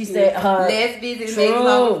 Thank you. She said, let's visit, make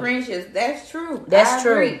longer friendships. That's true. That's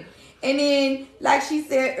true. And then, like she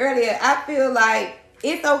said earlier, I feel like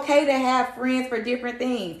it's okay to have friends for different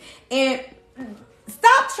things. And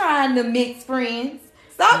stop trying to mix friends.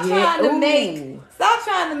 Stop trying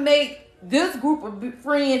to make this group of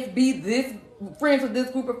friends be this friends with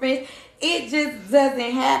this group of friends. It just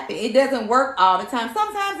doesn't happen. It doesn't work all the time.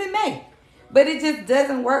 Sometimes it may, but it just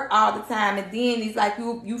doesn't work all the time. And then it's like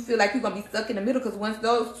you feel like you're gonna be stuck in the middle because once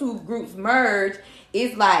those two groups merge,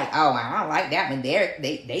 it's like, oh, I don't like that one.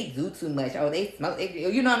 They do too much. Oh, they smoke.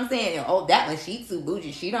 You know what I'm saying? Oh, that one, she too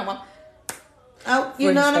bougie. She don't want. Oh,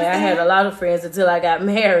 you know what I'm saying? I had a lot of friends until I got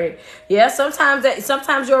married. Yeah,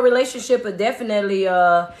 sometimes your relationship will definitely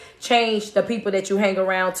change the people that you hang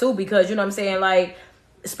around too, because you know what I'm saying, like,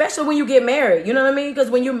 especially when you get married, you know what I mean?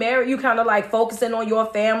 Because when you're married, you kind of like focusing on your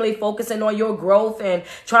family, focusing on your growth and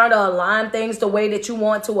trying to align things the way that you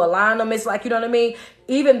want to align them. It's like, you know what I mean?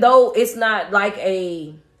 Even though it's not like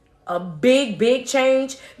a a big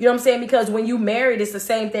change. You know what I'm saying? Because when you married, it's the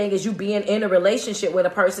same thing as you being in a relationship with a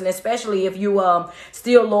person, especially if you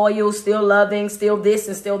still loyal, still loving, still this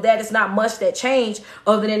and still that. It's not much that changed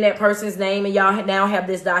other than that person's name, and y'all now have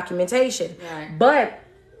this documentation. Right. But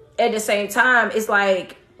at the same time, it's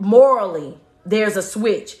like morally, there's a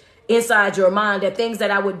switch inside your mind, that things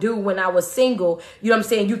that I would do when I was single, you know what I'm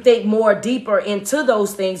saying? You think more deeper into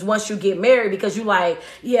those things once you get married, because you like,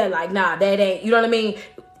 yeah, like, nah, that ain't, you know what I mean?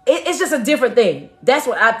 It's just a different thing. That's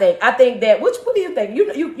what I think. I think that, what do you think?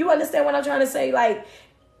 You understand what I'm trying to say?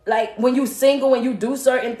 Like when you single and you do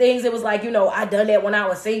certain things, it was like, you know, I done that when I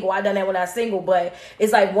was single. I done that when I was single. But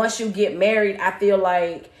it's like once you get married, I feel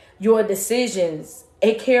like your decisions,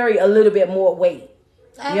 it carry a little bit more weight.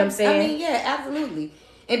 You know what I'm saying? I mean, yeah, absolutely.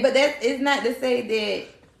 But that is not to say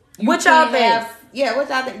that what y'all think? What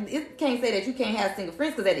y'all think? It can't say that you can't have single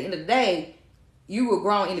friends, because at the end of the day, you a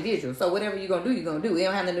grown individual. So whatever you're going to do, you're going to do. It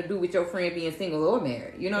don't have nothing to do with your friend being single or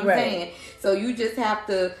married. You know what I'm saying? So you just have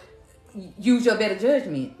to use your better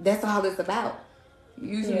judgment. That's all it's about.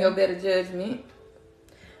 Using your better judgment.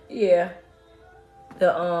 Yeah.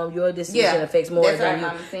 Your decision affects more than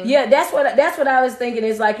you. Yeah, that's what I was thinking.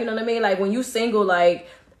 It's like, you know what I mean? Like when you single, like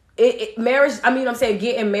marriage, I mean, I'm saying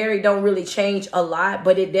getting married don't really change a lot,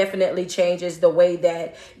 but it definitely changes the way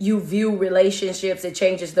that you view relationships. It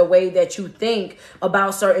changes the way that you think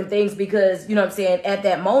about certain things, because, you know what I'm saying, at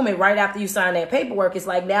that moment, right after you sign that paperwork, it's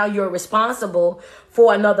like now you're responsible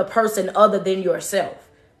for another person other than yourself.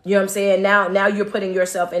 You know what I'm saying? Now you're putting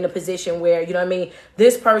yourself in a position where, you know what I mean,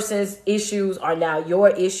 this person's issues are now your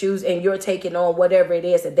issues, and you're taking on whatever it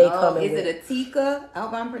is that they come in with. Is it a Tika? I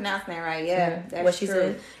hope I'm pronouncing that right. Yeah, that's what she true.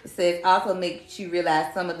 said. It says also makes you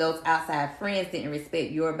realize some of those outside friends didn't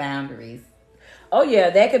respect your boundaries. Oh yeah,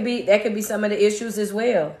 that could be some of the issues as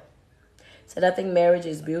well. Said, I think marriage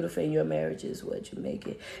is beautiful, and your marriage is what you make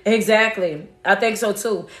it. Exactly. I think so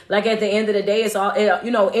too. Like at the end of the day, it's all,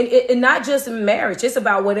 you know, and not just in marriage. It's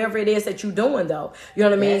about whatever it is that you're doing, though. You know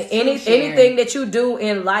what I mean? Anything that you do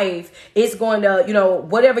in life, it's going to, you know,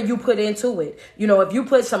 whatever you put into it. You know, if you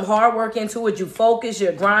put some hard work into it, you focus,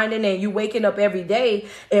 you're grinding, and you waking up every day,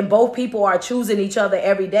 and both people are choosing each other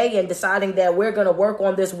every day and deciding that we're going to work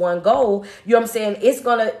on this one goal. You know what I'm saying?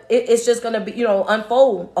 It's just going to be, you know,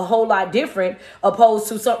 unfold a whole lot different, opposed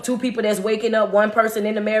to two people that's waking up, one person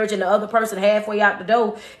in the marriage and the other person halfway out the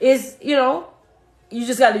door. Is, you know, you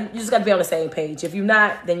just got to be on the same page. If you're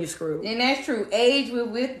not, then you're screwed. And that's true. Age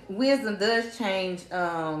with wisdom does change.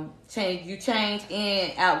 You change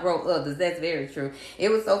and outgrow others. That's very true. It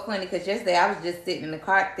was so funny because yesterday I was just sitting in the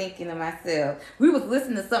car thinking to myself, we was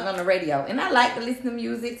listening to something on the radio, and I like to listen to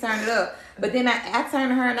music, turn it up. But then I turned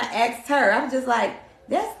to her and I asked her, I was just like,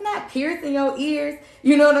 that's not piercing your ears.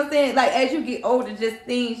 You know what I'm saying? Like, as you get older, just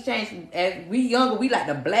things change. As we younger, we like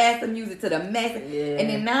to blast the music to the max. Yeah. And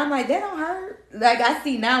then now I'm like, that don't hurt. Like, I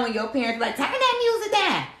see now when your parents like, turn that music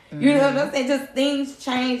down. Mm-hmm. You know what I'm saying? Just things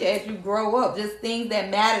change as you grow up. Just things that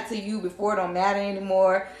matter to you before don't matter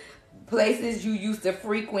anymore. Places you used to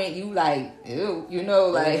frequent, you like, ew. You know,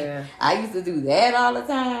 like, I used to do that all the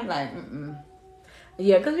time. Like,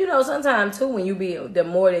 Yeah, because, you know, sometimes, too, when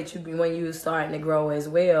you starting to grow as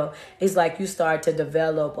well, it's like you start to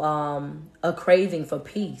develop a craving for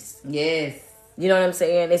peace. Yes. You know what I'm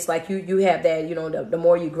saying? It's like you have that, you know, the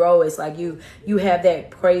more you grow, it's like you have that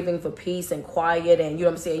craving for peace and quiet, and, you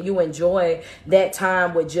know what I'm saying, you enjoy that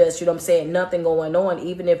time with just, you know what I'm saying, nothing going on,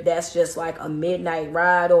 even if that's just like a midnight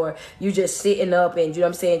ride, or you just sitting up and, you know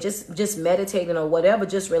what I'm saying, just meditating or whatever,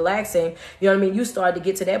 just relaxing. You know what I mean? You start to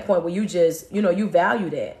get to that point where you just, you know, you value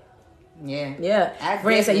that. Yeah.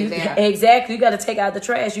 Friends say exactly. You got to take out the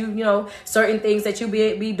trash. You know, certain things that you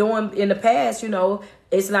be doing in the past, you know,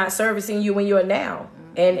 it's not servicing you when you're now.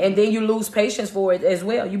 Mm-hmm. And then you lose patience for it as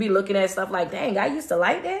well. You be looking at stuff like, dang, I used to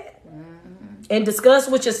like that. Mm-hmm. And discuss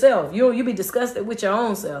with yourself. You be disgusted with your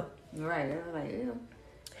own self. Right. Like, ew.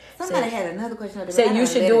 Somebody had another question. Say you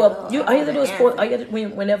should do all you have to do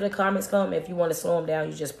is whenever the comments come, if you want to slow them down,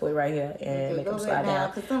 you just put it right here and make them slide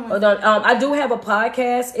down. Hold on. I do have a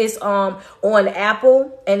podcast. It's on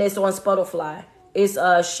Apple and it's on Spotify. It's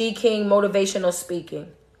She King Motivational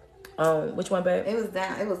Speaking. Which one, babe? It was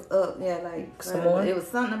down. It was up. Yeah, like some more. It was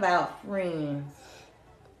something about friends.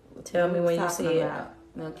 Tell me when you see it.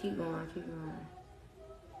 No, keep going.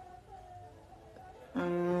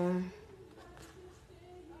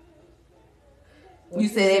 You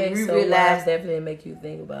said you realize definitely make you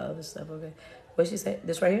think about other stuff. Okay, what she said?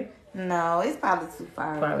 This right here? No, it's probably too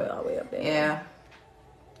far. Probably all the way up there. Yeah.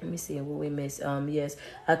 Let me see what we missed. Yes,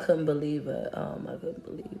 I couldn't believe it. I couldn't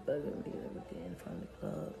believe everything from the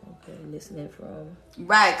club. Okay, listening from.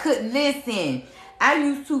 Right, couldn't listen. I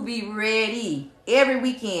used to be ready every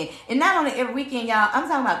weekend. And not only every weekend, y'all, I'm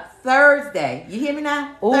talking about Thursday. You hear me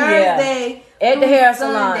now? Oh, Thursday. Yeah. At the hair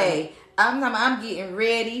salon. Sunday. I'm getting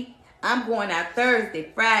ready. I'm going out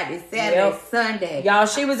Thursday, Friday, Saturday, Sunday. Y'all,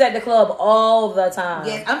 she was at the club all the time.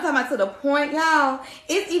 Yes, I'm talking about to the point, y'all,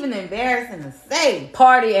 it's even embarrassing to say.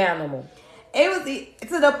 Party animal. It was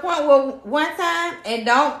to the point where one time, and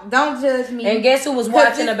don't judge me. And guess who was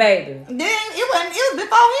watching the baby? Then it was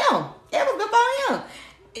before him. It was before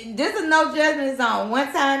him. This is no judgment zone.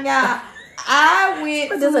 One time, y'all, I went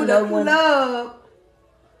to the club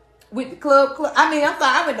with the club.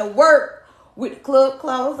 I went to work with the club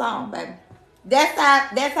clothes on, baby. That's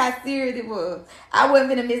how serious it was. I wasn't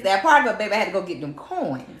gonna miss that part, but baby, I had to go get them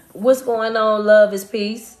coins. What's going on? Love is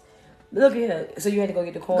peace. Look at her. So you had to go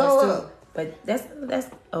get the coins too. Up. But that's.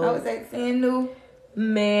 I was saying new.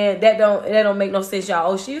 Man, that don't make no sense,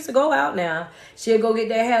 y'all. Oh, she used to go out now. She'll go get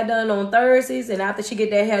that hair done on Thursdays, and after she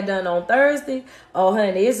get that hair done on Thursday, oh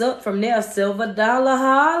honey, it's up from there. Silver dollar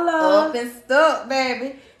holla. Up and stuck,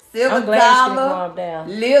 baby. Silver I'm glad dollar. she calmed down.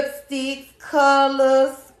 Lipsticks,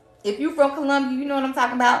 colors. If you from Columbia, you know what I'm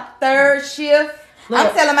talking about. Third shift. Look,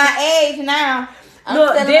 I'm telling my age now.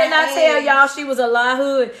 Didn't I tell y'all she was a lot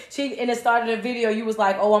hood? In the start of the video, you was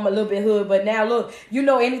like, oh, I'm a little bit hood. But now, look, you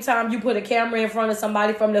know, anytime you put a camera in front of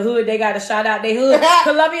somebody from the hood, they got to shout out their hood.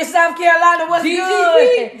 Columbia, South Carolina, what's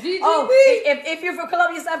good? Oh, if you're from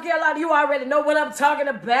Columbia, South Carolina, you already know what I'm talking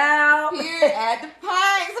about. Here at the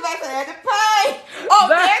pine. Somebody said at the pine. Oh,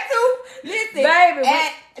 that too? Listen.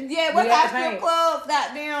 Baby. What's our strip club?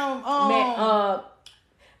 Goddamn. Man,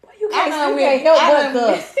 you can't help but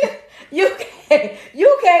cuss. You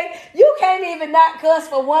can't even not cuss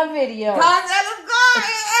for one video. Gonzalo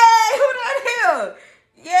Garden, hey, who that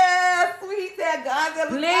is? Yeah, sweet that Gonzalo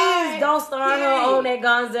Garden. Please don't start her on that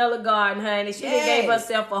Gonzalo Garden, honey. She gave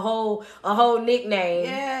herself a whole nickname.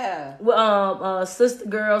 Yeah. Sister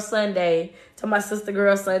Girl Sunday. To my Sister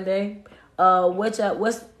Girl Sunday. What's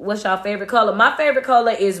your favorite color? My favorite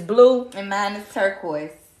color is blue. And mine is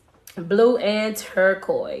turquoise. Blue and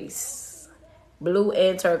turquoise. Blue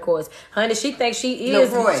and turquoise. Honey, she thinks she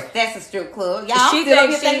is. Leroy, that's a strip club. Y'all she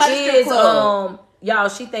thinks she is. Y'all,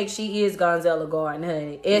 she thinks she is Gonzalo Garden,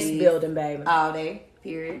 honey. S building, baby. All day.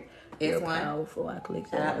 Period. It's powerful. I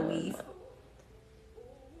clicked on.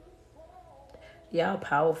 Y'all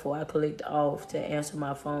powerful. I clicked off to answer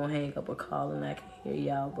my phone, hang up a call, and I can hear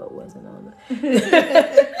y'all, but wasn't on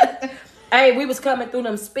the. Hey, we was coming through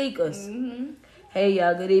them speakers. Mm-hmm. Hey,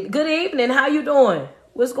 y'all. Good evening. Good evening. How you doing?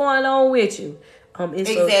 What's going on with you?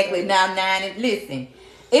 Exactly. Now, listen.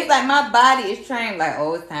 It's like my body is trained. Like,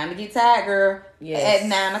 oh, it's time to get tired, girl. Yes. At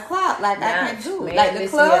 9 o'clock, like I can't do. Man, like the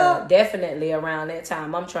club. Definitely around that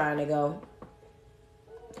time. I'm trying to go.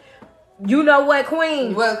 You know what,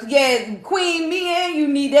 Queen? Well, yeah, Queen, me and you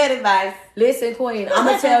need that advice. Listen, Queen, I'm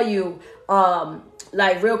gonna tell you,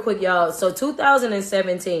 like real quick, y'all. So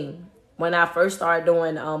 2017, when I first started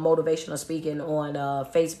doing motivational speaking on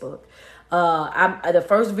Facebook. The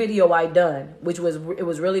first video I done, it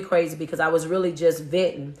was really crazy because I was really just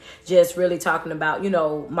venting, just really talking about, you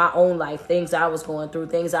know, my own life, things I was going through,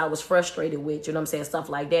 things I was frustrated with, you know what I'm saying, stuff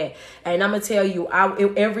like that. And I'm gonna tell you,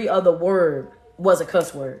 every other word was a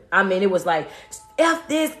cuss word. I mean, it was like, F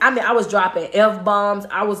this. I mean, I was dropping F-bombs.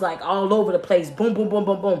 I was like all over the place. Boom, boom, boom,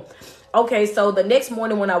 boom, boom. Okay, so the next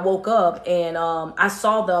morning when I woke up and I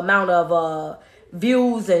saw the amount of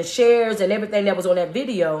views and shares and everything that was on that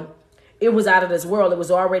video, it was out of this world. It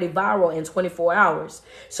was already viral in 24 hours.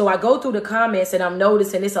 So I go through the comments and I'm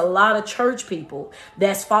noticing it's a lot of church people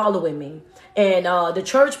that's following me. And the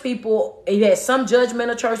church people, you had some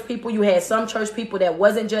judgmental church people. You had some church people that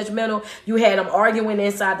wasn't judgmental. You had them arguing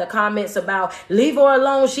inside the comments about, leave her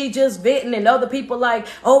alone, she just venting. And other people like,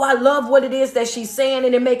 oh, I love what it is that she's saying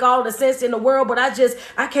and it make all the sense in the world. But I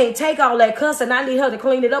can't take all that cussing. I need her to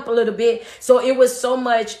clean it up a little bit. So it was so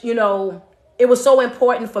much, you know, it was so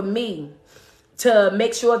important for me to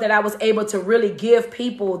make sure that I was able to really give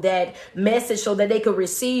people that message so that they could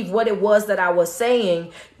receive what it was that I was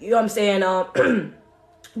saying. You know what I'm saying?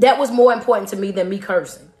 That was more important to me than me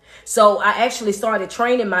cursing. So I actually started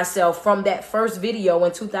training myself from that first video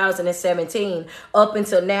in 2017 up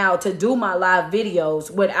until now to do my live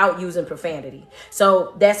videos without using profanity.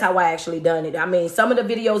 So that's how I actually done it. I mean, some of the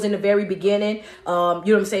videos in the very beginning, you know what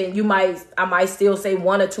I'm saying? I might still say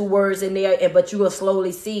one or two words in there, but you will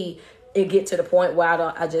slowly see it get to the point where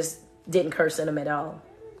I just didn't curse in them at all.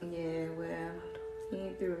 Yeah, well, he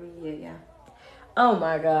ain't through me yet, yeah. Oh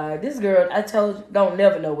my God, this girl! I told you, don't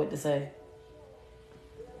never know what to say.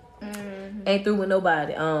 Mm-hmm. Ain't through with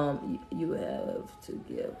nobody. You have to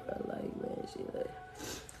give her like when she like.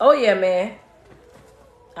 Oh yeah, man.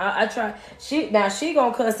 I try. She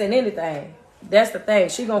gonna cuss in anything. That's the thing.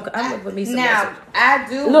 She gonna. I'm gonna put me some. Now message. I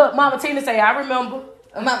do. Look, Mama Tina say I remember.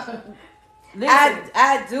 Listen.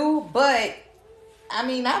 I do, but I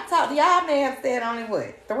mean, I talked to y'all. May have said only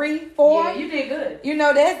what 3, 4. Yeah, you did good. You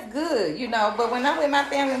know, that's good. You know, but when I'm with my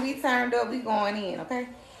family, we turned up. We going in, okay?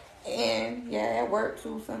 And yeah, at work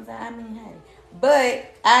too. Sometimes I mean, hey,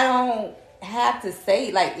 but I don't have to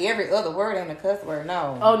say like every other word in a cuss word.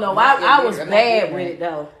 No. Oh no, I was bad with it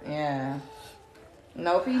though. Yeah.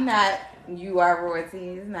 Nope, he not. You are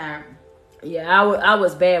royalty. He's not. Yeah, I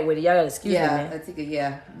was bad with it. Y'all gotta excuse me, man. Atika,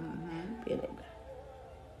 yeah.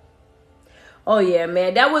 Oh yeah,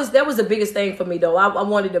 man. That was the biggest thing for me though. I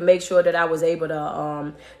wanted to make sure that I was able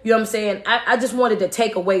to you know what I'm saying? I just wanted to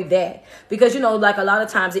take away that. Because like a lot of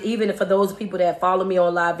times, even for those people that follow me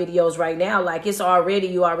on live videos right now, like you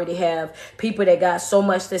already have people that got so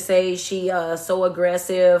much to say. She so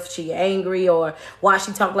aggressive, she angry, or why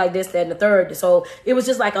she talk like this, that, and the third. So it was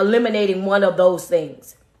just like eliminating one of those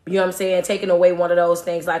things. You know what I'm saying? Taking away one of those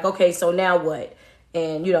things, like, okay, so now what?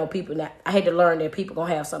 And, people, I had to learn that people going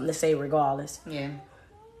to have something to say regardless. Yeah.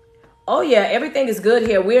 Oh, yeah, everything is good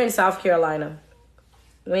here. We're in South Carolina.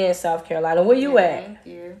 We're in South Carolina. Where you at? Thank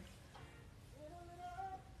you.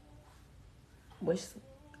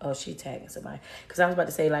 Oh, she tagging somebody. Because I was about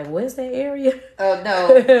to say, like, where's that area? Oh,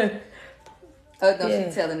 no. Yeah.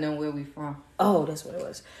 She's telling them where we from. Oh, that's what it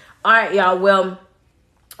was. All right, y'all. Well,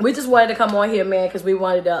 we just wanted to come on here, man, because we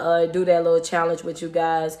wanted to do that little challenge with you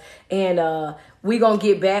guys. And we going to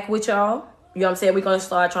get back with y'all. You know what I'm saying? We're going to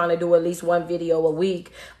start trying to do at least one video a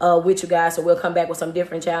week with you guys. So we'll come back with some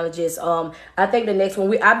different challenges. I think the next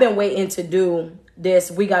one, I've been waiting to do this.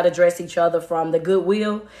 We got to dress each other from the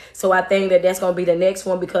Goodwill. So I think that's going to be the next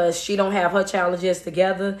one because she don't have her challenges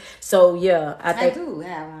together. So, yeah. I do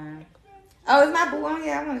have one. Oh, is my boo on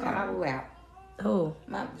here? I want to call my boo out. Who?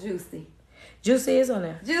 My Juicy. Juicy is on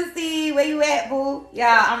there. Juicy, where you at, boo? Y'all,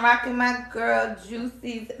 I'm rocking my girl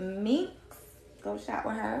Juicy's Minx. Go shop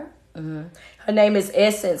with her. Mm-hmm. Her name is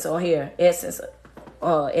Essence on here. Essence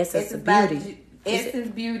of Beauty. Essence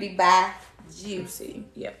Beauty by Juicy.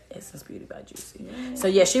 Yep, Essence Beauty by Juicy. Yeah. So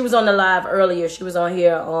yeah, she was on the live earlier. She was on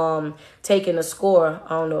here taking a score. I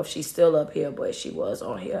don't know if she's still up here, but she was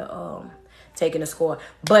on here taking a score.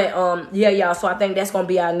 But yeah, y'all. So I think that's gonna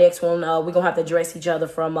be our next one. We're gonna have to dress each other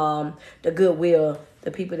from the Goodwill. The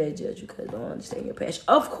people that judge you because don't understand your passion.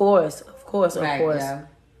 Of course. Yeah.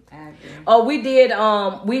 Oh, we did.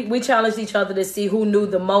 We challenged each other to see who knew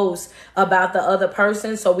the most about the other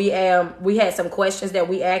person. So we had some questions that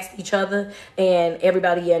we asked each other, and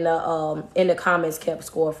everybody in the comments kept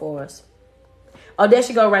score for us. Oh, there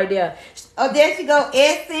she go right there. Oh, there she go.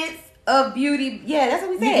 Essence of Beauty. Yeah, that's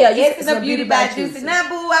what we said. Yeah, Essence of Beauty by Juicy. Now,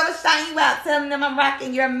 boo, I was shouting you out, telling them I'm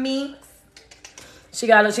rocking your Minx. She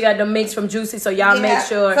got the mix from Juicy, so y'all make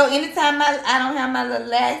sure. So anytime I don't have my little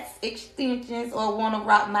lash extensions or want to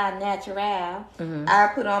rock my natural, I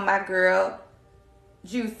put on my girl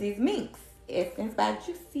Juicy's Minx. Essence by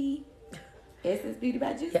Juicy. Essence Beauty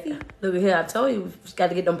by Juicy. Yeah. Look at here, I told you we got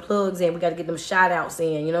to get them plugs in. We got to get them shout outs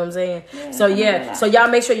in. You know what I'm saying? Yeah, so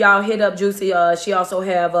y'all make sure y'all hit up Juicy. She also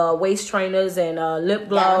have waist trainers and lip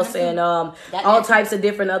gloss and all types of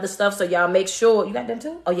different other stuff. So y'all make sure you got them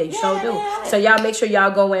too. Oh yeah, you sure do. So y'all make sure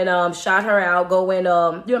y'all go and shout her out. Go and you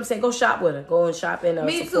know what I'm saying? Go shop with her. Go and shop and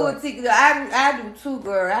me support. Too. I do too,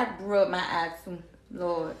 girl. I rub my eyes too.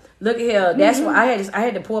 Lord. Look at here. That's why I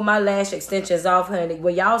had to pull my lash extensions off, honey.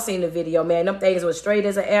 Well, y'all seen the video, man. Them things were straight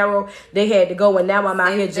as an arrow. They had to go, and now I'm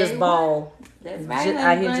out here just bald. That's right.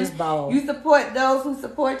 Out here just bald. You support those who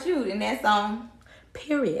support you, and that's on.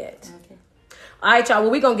 Period. Okay. All right, y'all. Well,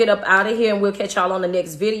 we're going to get up out of here, and we'll catch y'all on the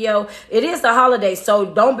next video. It is the holiday,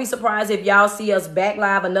 so don't be surprised if y'all see us back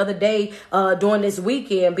live another day during this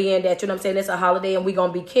weekend, being that, you know what I'm saying, it's a holiday, and we're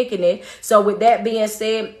going to be kicking it. So with that being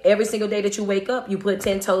said, every single day that you wake up, you put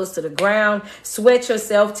 10 toes to the ground, sweat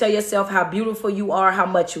yourself, tell yourself how beautiful you are, how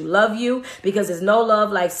much you love you, because there's no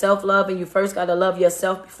love like self-love, and you first got to love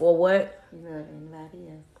yourself before what? You love anybody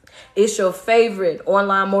else. It's your favorite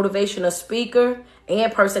online motivational speaker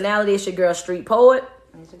and personality. It's your girl, Street Poet.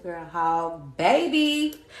 It's your girl, Hog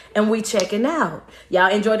Baby. And we checking out. Y'all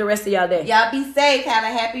enjoy the rest of y'all day. Y'all be safe. Have a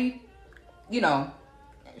happy,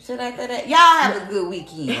 should I say that? Y'all have a good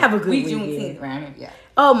weekend. Have a good weekend. Juneteenth around here. Yeah.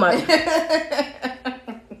 Oh, my.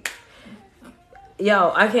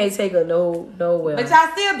 Yo, I can't take her nowhere. But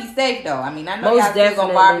y'all still be safe, though. I mean, I know Most y'all still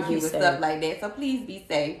gonna barbecue be and safe. stuff like that. So please be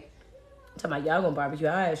safe. Talking about y'all gonna barbecue.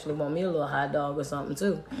 I actually want me a little hot dog or something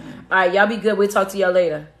too. All right, y'all be good. We'll talk to y'all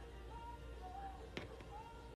later.